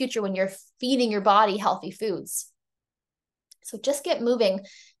feeding your future when you're feeding your body healthy foods. So just get moving.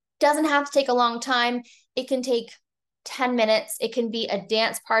 Doesn't have to take a long time. It can take 10 minutes. It can be a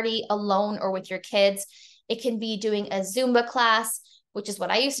dance party alone or with your kids. It can be doing a Zumba class, which is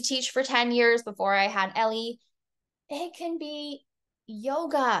what I used to teach for 10 years before I had Ellie. It can be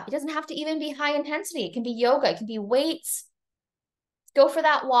yoga. It doesn't have to even be high intensity. It can be yoga. It can be weights. Go for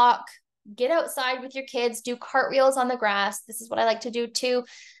that walk. Get outside with your kids. Do cartwheels on the grass. This is what I like to do too.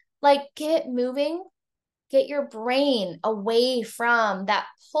 Like, get moving. Get your brain away from that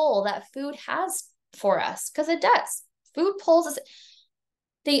pull that food has for us, because it does. Food pulls us.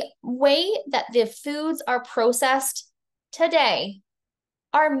 The way that the foods are processed today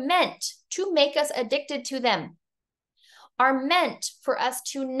are meant to make us addicted to them, are meant for us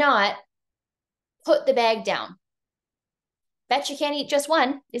to not put the bag down. Bet you can't eat just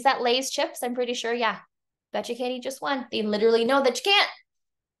one. Is that Lay's chips? I'm pretty sure, yeah. Bet you can't eat just one. They literally know that you can't.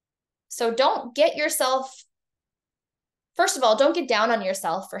 So don't get yourself, first of all, don't get down on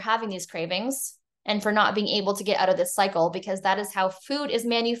yourself for having these cravings and for not being able to get out of this cycle, because that is how food is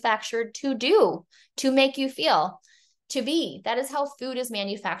manufactured to do, to make you feel, to be. That is how food is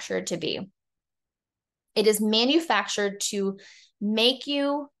manufactured to be. It is manufactured to make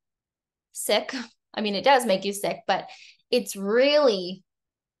you sick. I mean, it does make you sick, but it's really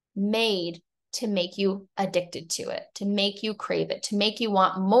made to make you addicted to it, to make you crave it, to make you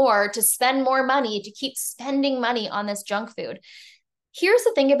want more, to spend more money, to keep spending money on this junk food. Here's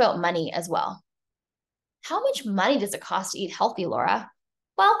the thing about money as well. How much money does it cost to eat healthy, Laura?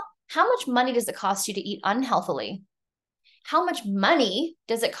 Well, how much money does it cost you to eat unhealthily? How much money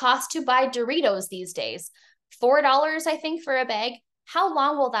does it cost to buy Doritos these days? $4, I think, for a bag. How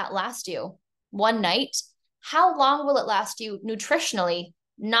long will that last you? One night? How long will it last you nutritionally?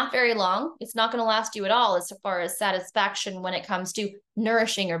 Not very long. It's not going to last you at all as far as satisfaction when it comes to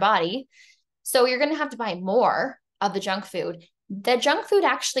nourishing your body. So you're going to have to buy more of the junk food. The junk food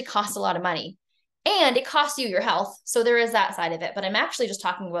actually costs a lot of money, and it costs you your health. So there is that side of it. But I'm actually just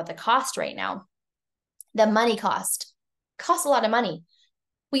talking about the cost right now. The money costs a lot of money.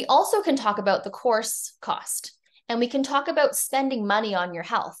 We also can talk about the course cost, and we can talk about spending money on your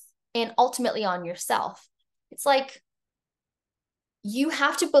health and ultimately on yourself. It's like, you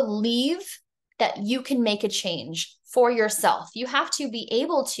have to believe that you can make a change for yourself. You have to be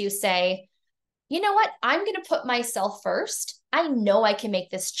able to say, you know what? I'm going to put myself first. I know I can make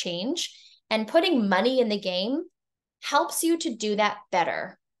this change. And putting money in the game helps you to do that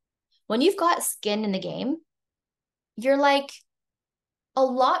better. When you've got skin in the game, you're like a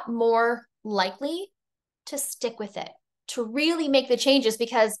lot more likely to stick with it. to really make the changes,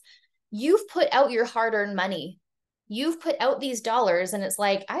 because you've put out your hard-earned money. You've put out these dollars, and it's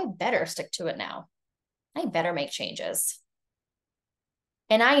like, I better stick to it now. I better make changes.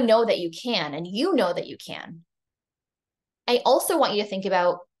 And I know that you can, and you know that you can. I also want you to think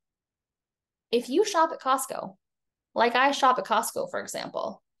about, if you shop at Costco, like I shop at Costco, for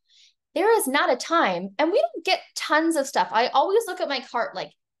example, there is not a time, and we don't get tons of stuff. I always look at my cart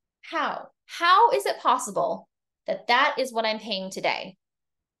like, how is it possible that that is what I'm paying today?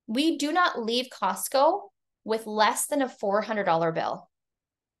 We do not leave Costco with less than a $400 bill.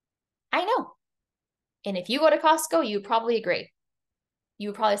 I know. And if you go to Costco, you probably agree. You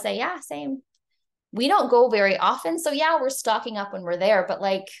would probably say, yeah, same. We don't go very often. So yeah, we're stocking up when we're there, but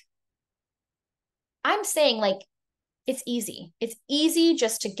like, I'm saying, like, it's easy. It's easy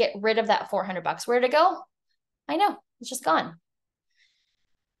just to get rid of that $400. Where to go? I know, it's just gone.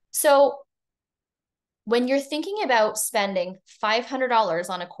 So when you're thinking about spending $500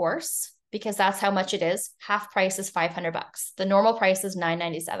 on a course, because that's how much it is, half price is $500. The normal price is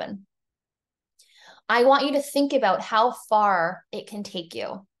 $997. I want you to think about how far it can take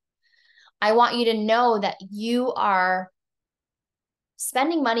you. I want you to know that you are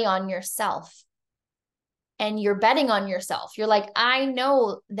spending money on yourself, and you're betting on yourself. You're like, I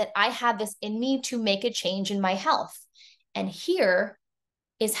know that I have this in me to make a change in my health. And here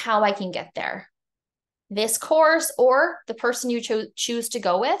is how I can get there. This course, or the person you choose to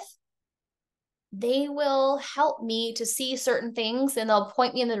go with, they will help me to see certain things, and they'll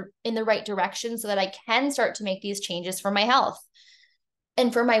point me in the right direction so that I can start to make these changes for my health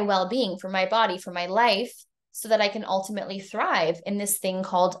and for my well-being, for my body, for my life, so that I can ultimately thrive in this thing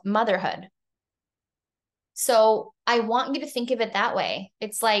called motherhood. So I want you to think of it that way.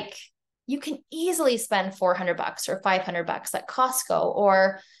 It's like, you can easily spend $400 or $500 at Costco,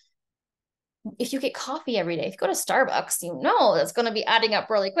 or if you get coffee every day, if you go to Starbucks, you know that's going to be adding up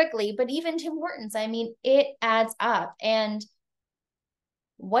really quickly. But even Tim Hortons, I mean, it adds up. And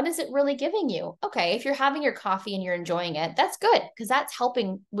what is it really giving you? Okay, if you're having your coffee and you're enjoying it, that's good, because that's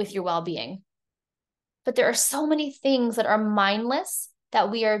helping with your well-being. But there are so many things that are mindless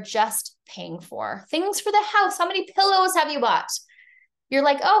that we are just paying for. Things for the house. How many pillows have you bought? You're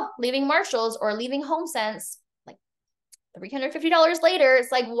like, oh, leaving Marshalls or leaving HomeSense, like $350 later.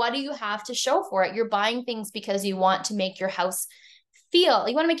 It's like, what do you have to show for it? You're buying things because you want to make your house feel,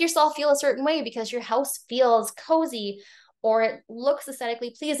 you want to make yourself feel a certain way because your house feels cozy or it looks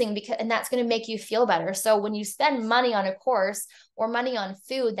aesthetically pleasing, because, and that's going to make you feel better. So when you spend money on a course or money on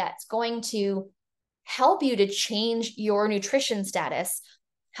food that's going to help you to change your nutrition status,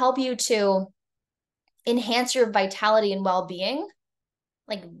 help you to enhance your vitality and well-being,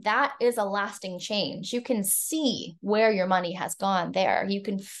 like, that is a lasting change. You can see where your money has gone there. You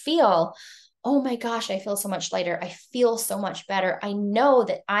can feel, oh my gosh, I feel so much lighter. I feel so much better. I know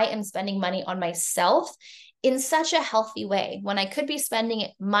that I am spending money on myself in such a healthy way. When I could be spending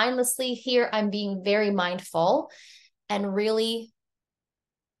it mindlessly, here I'm being very mindful and really,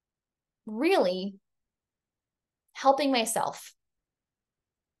 really helping myself.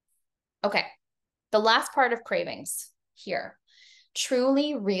 Okay, the last part of cravings here.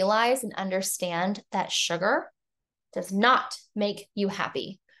 Truly realize and understand that sugar does not make you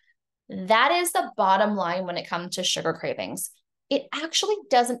happy. That is the bottom line when it comes to sugar cravings. It actually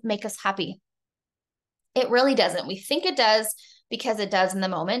doesn't make us happy. It really doesn't. We think it does because it does in the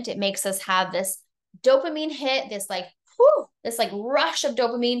moment. It makes us have this dopamine hit, this like, whew, this like rush of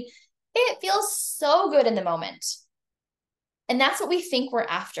dopamine. It feels so good in the moment. And that's what we think we're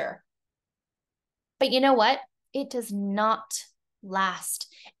after. But you know what? It does not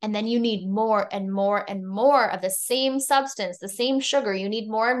last. And then you need more and more and more of the same substance, the same sugar. You need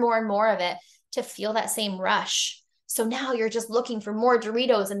more and more and more of it to feel that same rush. So now you're just looking for more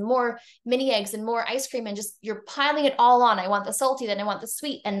Doritos and more mini eggs and more ice cream, and just you're piling it all on. I want the salty, then I want the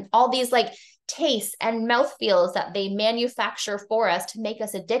sweet, and all these like tastes and mouthfeels that they manufacture for us to make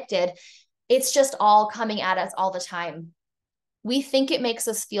us addicted. It's just all coming at us all the time. We think it makes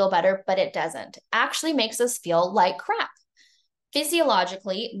us feel better, but it doesn't. It actually makes us feel like crap.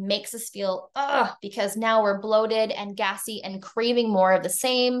 Physiologically, it makes us feel because now we're bloated and gassy and craving more of the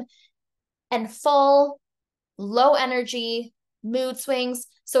same and full, low energy, mood swings.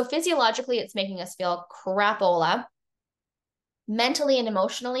 So physiologically, it's making us feel crapola. Mentally and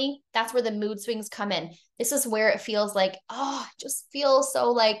emotionally, that's where the mood swings come in. This is where it feels like, oh, it just feels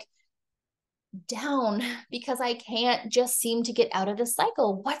so like down because I can't just seem to get out of the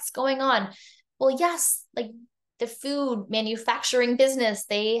cycle. What's going on? Well, yes, like the food manufacturing business,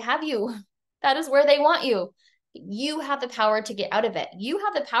 they have you. That is where they want you. You have the power to get out of it. You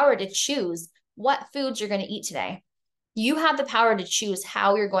have the power to choose what foods you're going to eat today. You have the power to choose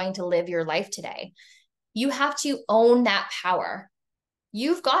how you're going to live your life today. You have to own that power.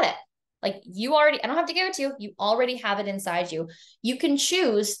 You've got it. Like you already, I don't have to give it to you. You already have it inside you. You can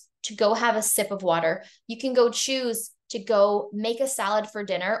choose to go have a sip of water. You can go choose to go make a salad for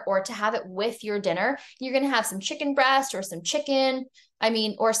dinner or to have it with your dinner. You're going to have some chicken breast or some chicken,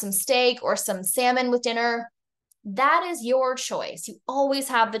 or some steak or some salmon with dinner. That is your choice. You always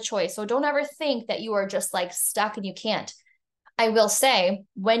have the choice. So don't ever think that you are just like stuck and you can't. I will say,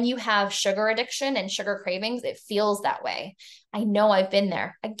 when you have sugar addiction and sugar cravings, it feels that way. I know I've been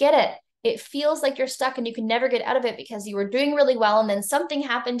there. I get it. It feels like you're stuck and you can never get out of it because you were doing really well and then something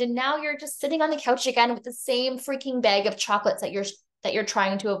happened and now you're just sitting on the couch again with the same freaking bag of chocolates that you're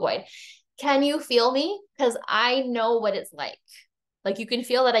trying to avoid. Can you feel me? Because I know what it's like. Like you can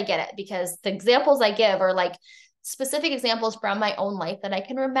feel that I get it because the examples I give are like specific examples from my own life that I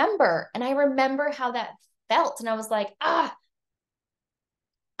can remember. And I remember how that felt. And I was like, I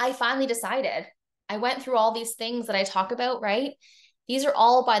finally decided. I went through all these things that I talk about, right? These are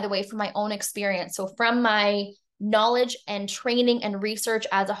all, by the way, from my own experience. So from my knowledge and training and research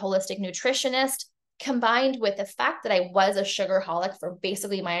as a holistic nutritionist, combined with the fact that I was a sugarholic for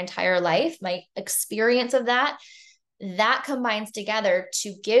basically my entire life, my experience of that combines together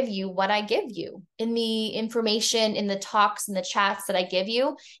to give you what I give you in the information, in the talks, in the chats that I give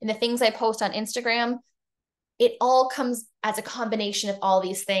you, in the things I post on Instagram. It all comes as a combination of all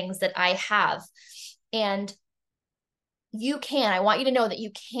these things that I have. And I want you to know that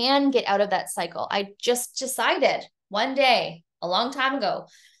you can get out of that cycle. I just decided one day, a long time ago,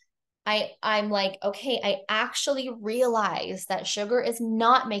 I'm like, okay, I actually realized that sugar is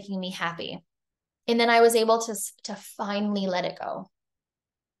not making me happy. And then I was able to finally let it go.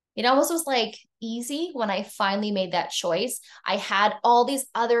 It almost was like easy when I finally made that choice. I had all these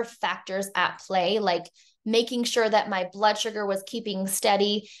other factors at play, like making sure that my blood sugar was keeping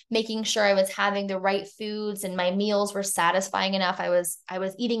steady, making sure I was having the right foods and my meals were satisfying enough. I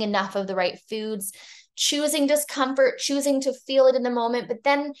was eating enough of the right foods, choosing discomfort, choosing to feel it in the moment. But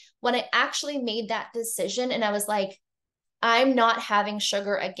then when I actually made that decision and I was like, I'm not having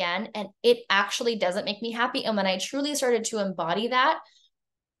sugar again, and it actually doesn't make me happy. And when I truly started to embody that,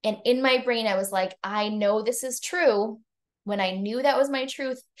 and in my brain, I was like, I know this is true. When I knew that was my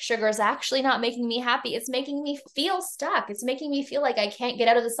truth, sugar is actually not making me happy. It's making me feel stuck. It's making me feel like I can't get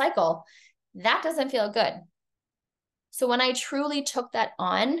out of the cycle. That doesn't feel good. So when I truly took that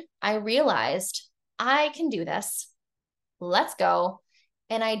on, I realized I can do this. Let's go.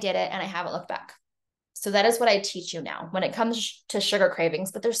 And I did it and I haven't looked back. So that is what I teach you now when it comes to sugar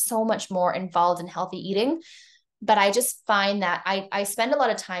cravings, but there's so much more involved in healthy eating. But I just find that I spend a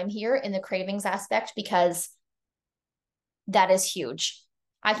lot of time here in the cravings aspect because that is huge.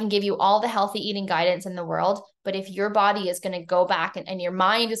 I can give you all the healthy eating guidance in the world, but if your body is going to go back and your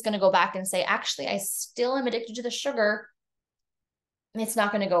mind is going to go back and say, actually, I still am addicted to the sugar, it's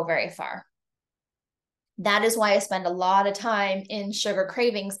not going to go very far. That is why I spend a lot of time in sugar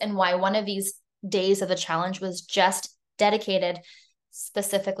cravings and why one of these days of the challenge was just dedicated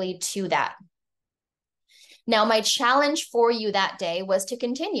specifically to that. Now, my challenge for you that day was to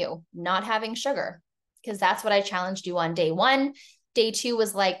continue not having sugar because that's what I challenged you on day one. Day two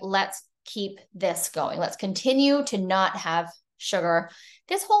was like, let's keep this going. Let's continue to not have sugar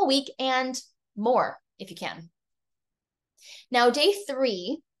this whole week and more if you can. Now, day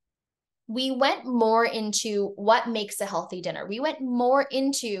three, we went more into what makes a healthy dinner. We went more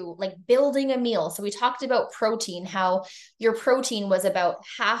into like building a meal. So we talked about protein, how your protein was about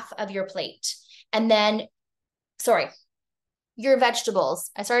half of your plate. And then, your vegetables.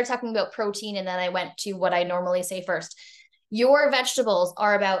 I started talking about protein and then I went to what I normally say first. Your vegetables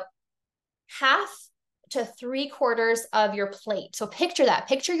are about half to 3/4 of your plate. So picture that.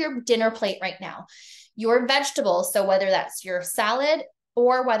 Picture your dinner plate right now. Your vegetables, so whether that's your salad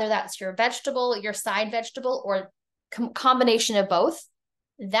or whether that's your vegetable, your side vegetable, or combination of both,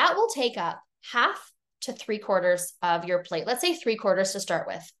 that will take up half to 3/4 of your plate. Let's say 3/4 to start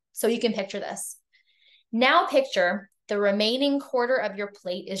with. So you can picture this. Now picture the remaining quarter of your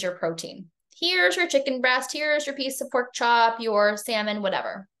plate is your protein. Here's your chicken breast. Here's your piece of pork chop, your salmon,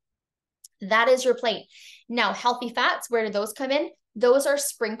 whatever. That is your plate. Now, healthy fats, where do those come in? Those are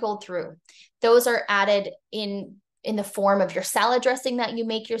sprinkled through. Those are added in the form of your salad dressing that you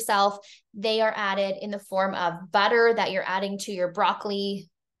make yourself. They are added in the form of butter that you're adding to your broccoli,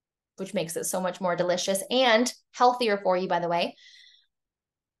 which makes it so much more delicious and healthier for you, by the way.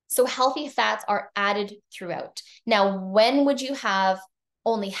 So healthy fats are added throughout. Now, when would you have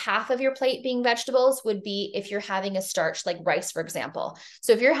only half of your plate being vegetables would be if you're having a starch like rice, for example.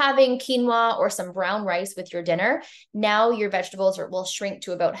 So if you're having quinoa or some brown rice with your dinner, now your vegetables will shrink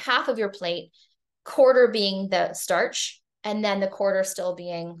to about half of your plate, quarter being the starch, and then the quarter still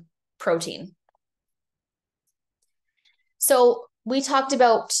being protein. So we talked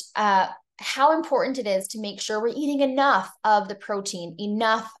about how important it is to make sure we're eating enough of the protein,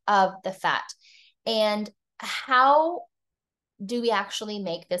 enough of the fat, and how do we actually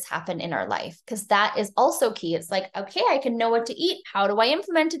make this happen in our life? Because that is also key. It's like, okay, I can know what to eat. How do I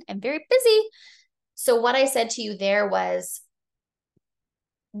implement it? I'm very busy. So what I said to you there was,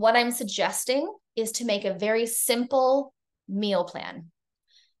 what I'm suggesting is to make a very simple meal plan.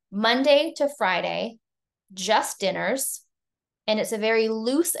 Monday to Friday, just dinners. And it's a very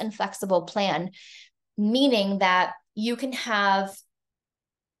loose and flexible plan, meaning that you can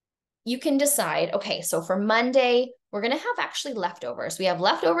decide, okay, so for Monday, we're going to have actually leftovers. We have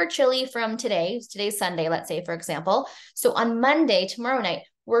leftover chili from today's Sunday, let's say, for example. So on Monday, tomorrow night,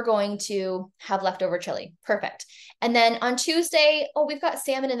 we're going to have leftover chili. Perfect. And then on Tuesday, oh, we've got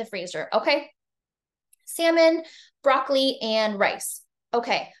salmon in the freezer. Okay. Salmon, broccoli, and rice.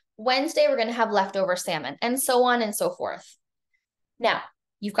 Okay. Wednesday, we're going to have leftover salmon, and so on and so forth. Now,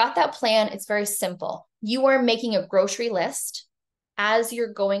 you've got that plan. It's very simple. You are making a grocery list as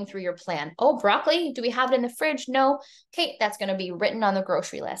you're going through your plan. Oh, broccoli, do we have it in the fridge? No. Okay, that's going to be written on the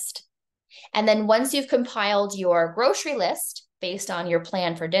grocery list. And then once you've compiled your grocery list based on your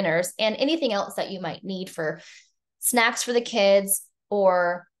plan for dinners and anything else that you might need for snacks for the kids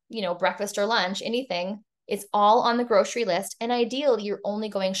or, breakfast or lunch, anything, it's all on the grocery list. And ideally, you're only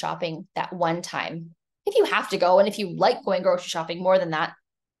going shopping that one time. If you have to go, and if you like going grocery shopping more than that,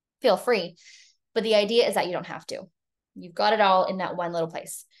 feel free. But the idea is that you don't have to. You've got it all in that one little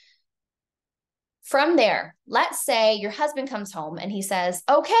place. From there, let's say your husband comes home and he says,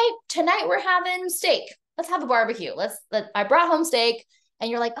 okay, tonight we're having steak. Let's have a barbecue. I brought home steak.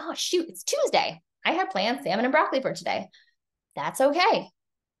 And you're like, oh, shoot, it's Tuesday. I had planned salmon and broccoli for today. That's okay.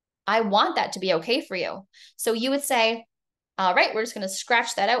 I want that to be okay for you. So you would say, all right, we're just going to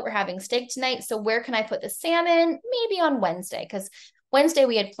scratch that out. We're having steak tonight. So where can I put the salmon? Maybe on Wednesday, because Wednesday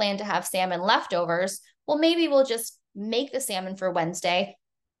we had planned to have salmon leftovers. Well, maybe we'll just make the salmon for Wednesday,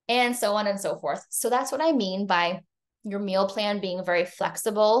 and so on and so forth. So that's what I mean by your meal plan being very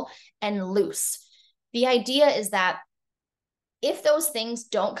flexible and loose. The idea is that if those things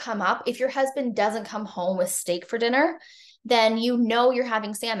don't come up, if your husband doesn't come home with steak for dinner, then you're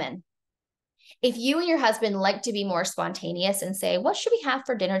having salmon. If you and your husband like to be more spontaneous and say, what should we have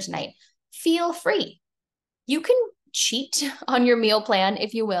for dinner tonight? Feel free. You can cheat on your meal plan,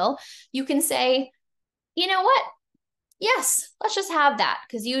 if you will. You can say, you know what? Yes, let's just have that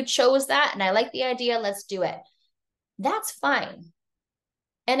because you chose that and I like the idea. Let's do it. That's fine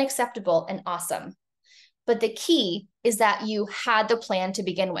and acceptable and awesome. But the key is that you had the plan to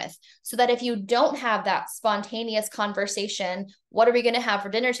begin with, so that if you don't have that spontaneous conversation, what are we going to have for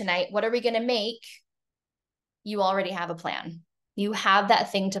dinner tonight? What are we going to make? You already have a plan. You have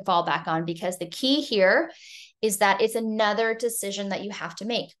that thing to fall back on, because the key here is that it's another decision that you have to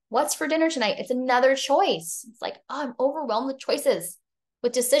make. What's for dinner tonight? It's another choice. It's like, oh, I'm overwhelmed with choices,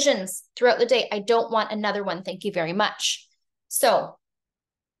 with decisions throughout the day. I don't want another one. Thank you very much. So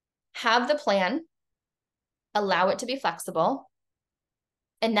have the plan, allow it to be flexible.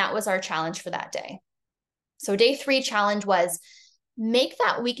 And that was our challenge for that day. So day 3 challenge was make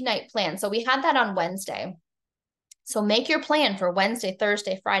that weeknight plan. So we had that on Wednesday. So make your plan for Wednesday,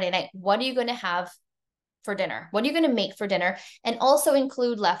 Thursday, Friday night. What are you going to have for dinner? What are you going to make for dinner? And also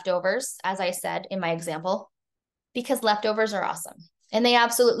include leftovers, as I said in my example, because leftovers are awesome. And they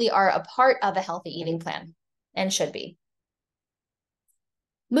absolutely are a part of a healthy eating plan and should be.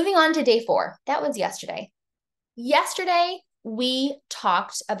 Moving on to day 4. That was yesterday. Yesterday, we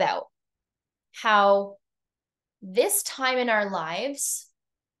talked about how this time in our lives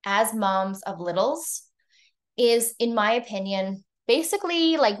as moms of littles is, in my opinion,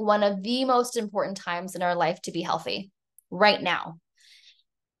 basically like one of the most important times in our life to be healthy right now.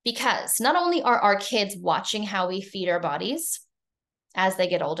 Because not only are our kids watching how we feed our bodies as they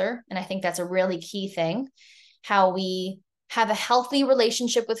get older, and I think that's a really key thing, how we have a healthy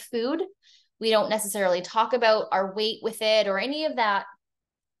relationship with food. We don't necessarily talk about our weight with it or any of that.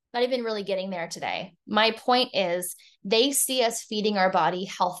 Not even really getting there today. My point is, they see us feeding our body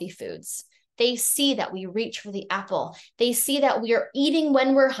healthy foods. They see that we reach for the apple. They see that we are eating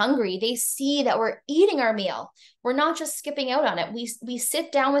when we're hungry. They see that we're eating our meal. We're not just skipping out on it. We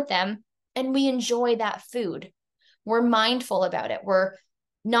sit down with them and we enjoy that food. We're mindful about it. We're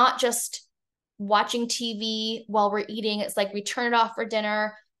not just watching TV while we're eating. It's like we turn it off for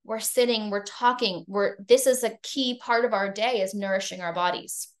dinner. We're sitting, we're talking. This is a key part of our day, is nourishing our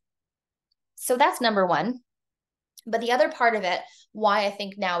bodies. So that's number one. But the other part of it, why I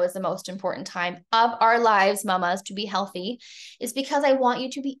think now is the most important time of our lives, mamas, to be healthy, is because I want you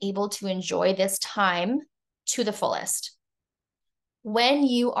to be able to enjoy this time to the fullest. When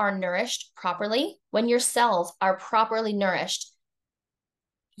you are nourished properly, when your cells are properly nourished,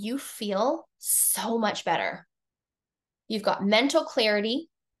 you feel so much better. You've got mental clarity.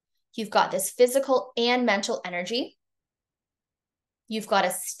 You've got this physical and mental energy. You've got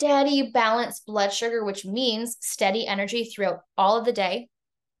a steady, balanced blood sugar, which means steady energy throughout all of the day.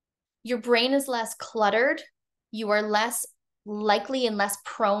 Your brain is less cluttered. You are less likely and less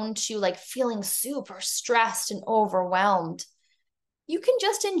prone to like feeling super stressed and overwhelmed. You can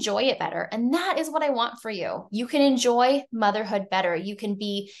just enjoy it better. And that is what I want for you. You can enjoy motherhood better. You can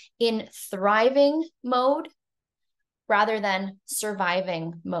be in thriving mode rather than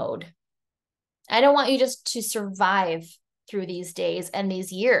surviving mode. I don't want you just to survive through these days and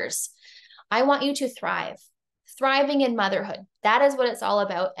these years. I want you to thrive. Thriving in motherhood. That is what it's all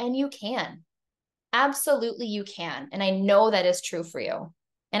about. And you can. Absolutely, you can. And I know that is true for you.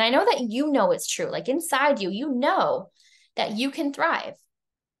 And I know that you know it's true. Like inside you, you know that you can thrive.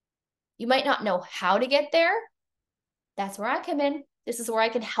 You might not know how to get there. That's where I come in. This is where I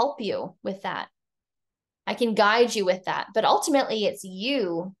can help you with that. I can guide you with that. But ultimately, it's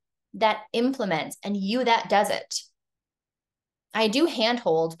you that implements and you that does it. I do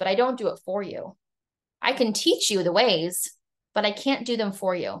handhold, but I don't do it for you. I can teach you the ways, but I can't do them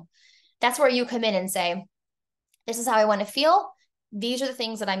for you. That's where you come in and say, this is how I want to feel. These are the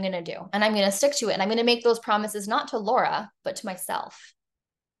things that I'm going to do. And I'm going to stick to it. And I'm going to make those promises, not to Laura, but to myself.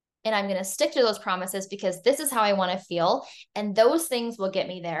 And I'm going to stick to those promises because this is how I want to feel. And those things will get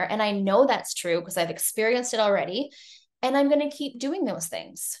me there. And I know that's true because I've experienced it already. And I'm going to keep doing those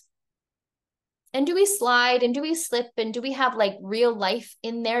things. And do we slide and do we slip and do we have like real life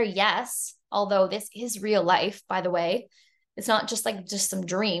in there? Yes. Although this is real life, by the way. It's not just like just some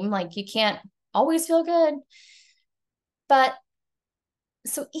dream. Like you can't always feel good. But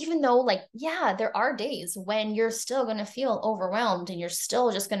so even though like, yeah, there are days when you're still going to feel overwhelmed and you're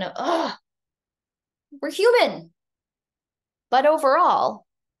still just going to, we're human. But overall,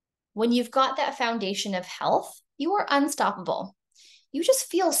 when you've got that foundation of health, you are unstoppable. You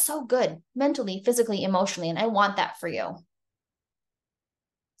just feel so good mentally, physically, emotionally. And I want that for you.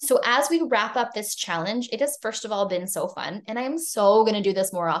 So as we wrap up this challenge, it has first of all been so fun. And I am so going to do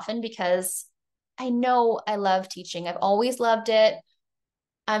this more often because I know I love teaching. I've always loved it.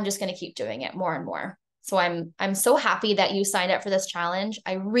 I'm just going to keep doing it more and more. So I'm so happy that you signed up for this challenge.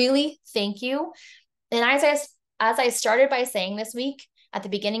 I really thank you. And as I started by saying this week, at the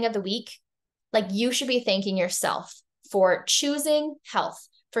beginning of the week, like you should be thanking yourself for choosing health,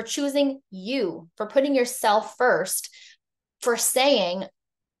 for choosing you, for putting yourself first, for saying,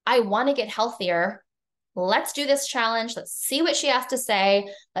 I want to get healthier. Let's do this challenge. Let's see what she has to say.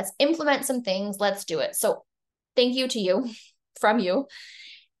 Let's implement some things. Let's do it. So thank you to you, from you.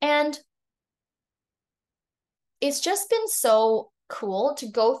 And it's just been so cool to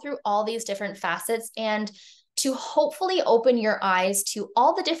go through all these different facets and to hopefully open your eyes to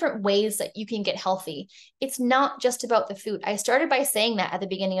all the different ways that you can get healthy. It's not just about the food. I started by saying that at the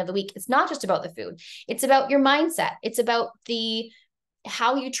beginning of the week. It's not just about the food. It's about your mindset. It's about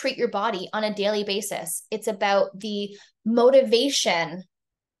how you treat your body on a daily basis. It's about the motivation,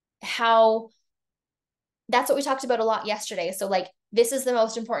 how that's what we talked about a lot yesterday. So like, this is the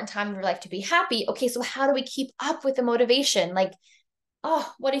most important time of your life to be happy. Okay, so how do we keep up with the motivation? Like,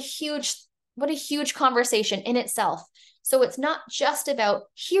 oh, what a huge conversation in itself. So it's not just about,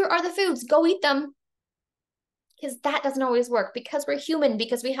 here are the foods, go eat them. Because that doesn't always work because we're human,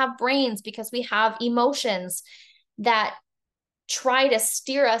 because we have brains, because we have emotions that try to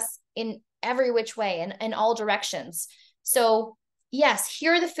steer us in every which way and in all directions. So yes,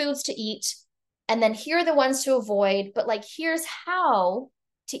 here are the foods to eat. And then here are the ones to avoid, but like, here's how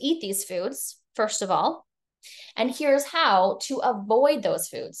to eat these foods, first of all. And here's how to avoid those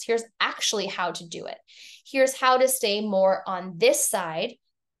foods. Here's actually how to do it. Here's how to stay more on this side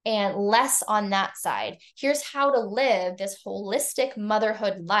and less on that side. Here's how to live this holistic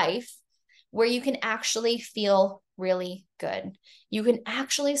motherhood life where you can actually feel really good. You can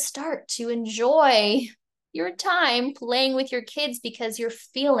actually start to enjoy your time playing with your kids because you're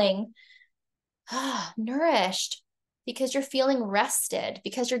feeling nourished, because you're feeling rested,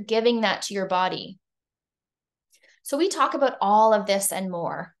 because you're giving that to your body. So we talk about all of this and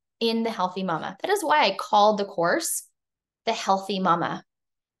more in The Healthy Mama. That is why I called the course The Healthy Mama.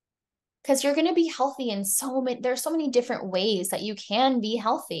 because you're going to be healthy in there's so many different ways that you can be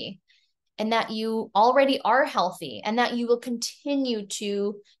healthy, and that you already are healthy, and that you will continue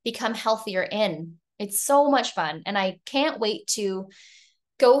to become healthier in. It's so much fun. And I can't wait to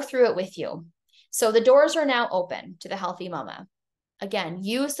go through it with you. So the doors are now open to the Healthy Mama. Again,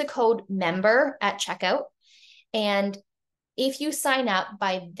 use the code MEMBER at checkout. And if you sign up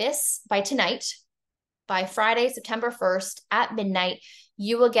by tonight, by Friday, September 1st at midnight,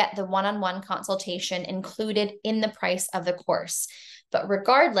 you will get the one-on-one consultation included in the price of the course. But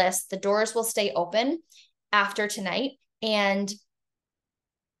regardless, the doors will stay open after tonight, and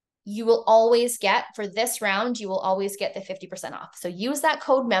you will always get, for this round, you will always get the 50% off. So use that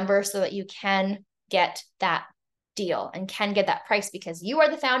code MEMBER so that you can get that deal and can get that price, because you are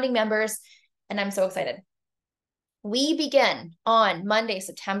the founding members, and I'm so excited. We begin on Monday,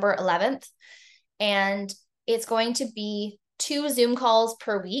 September 11th, and it's going to be 2 Zoom calls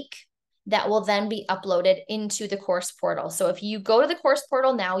per week that will then be uploaded into the course portal. So if you go to the course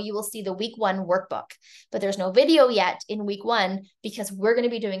portal now, you will see the week 1 workbook, but there's no video yet in week 1 because we're going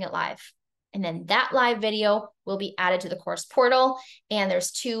to be doing it live. And then that live video will be added to the course portal. And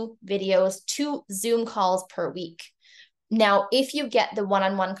there's 2 videos, 2 Zoom calls per week. Now, if you get the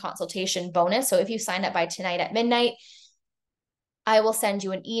one-on-one consultation bonus, so if you sign up by tonight at midnight, I will send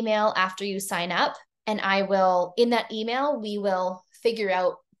you an email after you sign up, and in that email, we will figure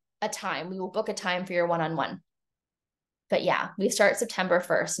out a time. We will book a time for your one-on-one. But yeah, we start September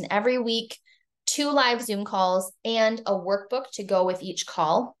 1st, and every week, 2 live Zoom calls and a workbook to go with each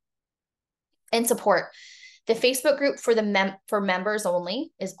call. And support. The Facebook group for for members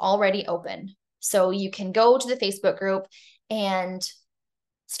only is already open. So you can go to the Facebook group and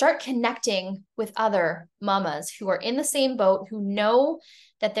start connecting with other mamas who are in the same boat, who know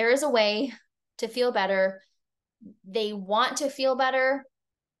that there is a way to feel better. They want to feel better,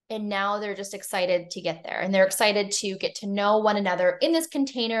 and now they're just excited to get there. And they're excited to get to know one another in this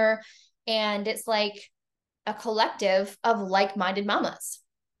container. And it's like a collective of like-minded mamas.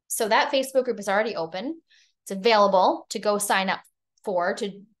 So that Facebook group is already open. It's available to go sign up for,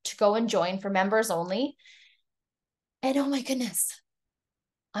 to go and join for members only. And oh my goodness,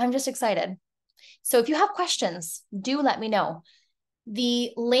 I'm just excited. So if you have questions, do let me know.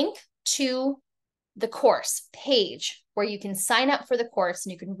 The link to the course page where you can sign up for the course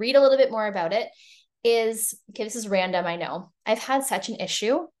and you can read a little bit more about it is, okay, this is random, I know. I've had such an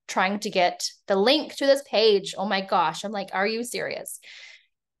issue trying to get the link to this page. Oh my gosh, I'm like, are you serious?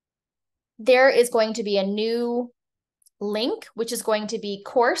 There is going to be a new link, which is going to be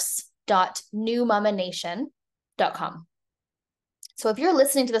course.newmamanation.com. So if you're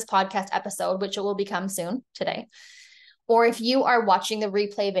listening to this podcast episode, which it will become soon today, or if you are watching the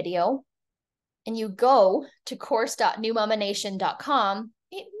replay video and you go to course.newmamanation.com,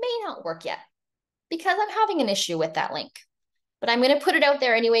 it may not work yet because I'm having an issue with that link. But I'm going to put it out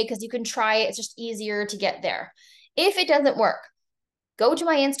there anyway because you can try it. It's just easier to get there. If it doesn't work, go to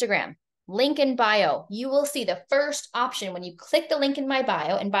my Instagram. Link in bio. You will see the first option when you click the link in my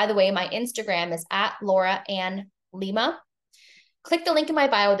bio. And by the way, my Instagram is at Laura Ann Lima. Click the link in my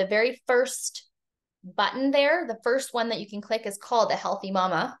bio. The very first button there, the first one that you can click is called the Healthy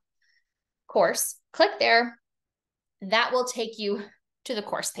Mama course. Click there. That will take you to the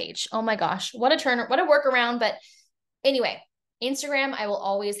course page. Oh my gosh, what a workaround. But anyway, Instagram, I will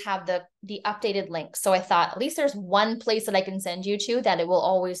always have the updated link. So I thought at least there's one place that I can send you to that it will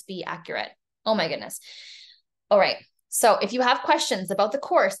always be accurate. Oh my goodness. All right. So if you have questions about the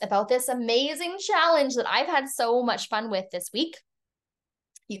course, about this amazing challenge that I've had so much fun with this week,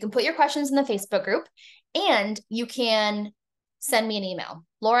 you can put your questions in the Facebook group, and you can send me an email,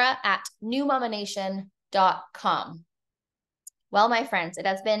 laura@newmamanation.com. Well, my friends, it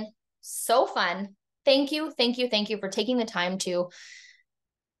has been so fun. Thank you for taking the time to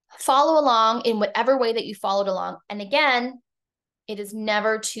follow along in whatever way that you followed along. And again, it is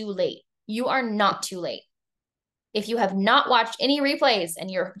never too late. You are not too late. If you have not watched any replays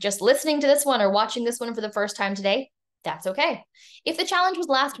and you're just listening to this one or watching this one for the first time today, that's okay. If the challenge was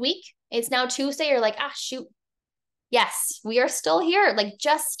last week, it's now Tuesday, you're like, shoot. Yes, we are still here. Like,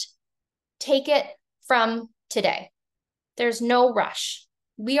 just take it from today. There's no rush.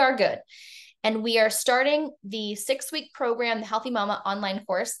 We are good. And we are starting the 6-week program. The Healthy Mama online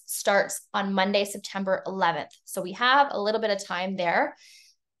course starts on Monday, September 11th. So we have a little bit of time there.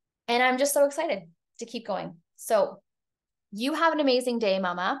 And I'm just so excited to keep going. So you have an amazing day,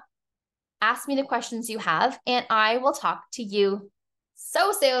 Mama. Ask me the questions you have, and I will talk to you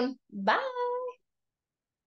so soon. Bye.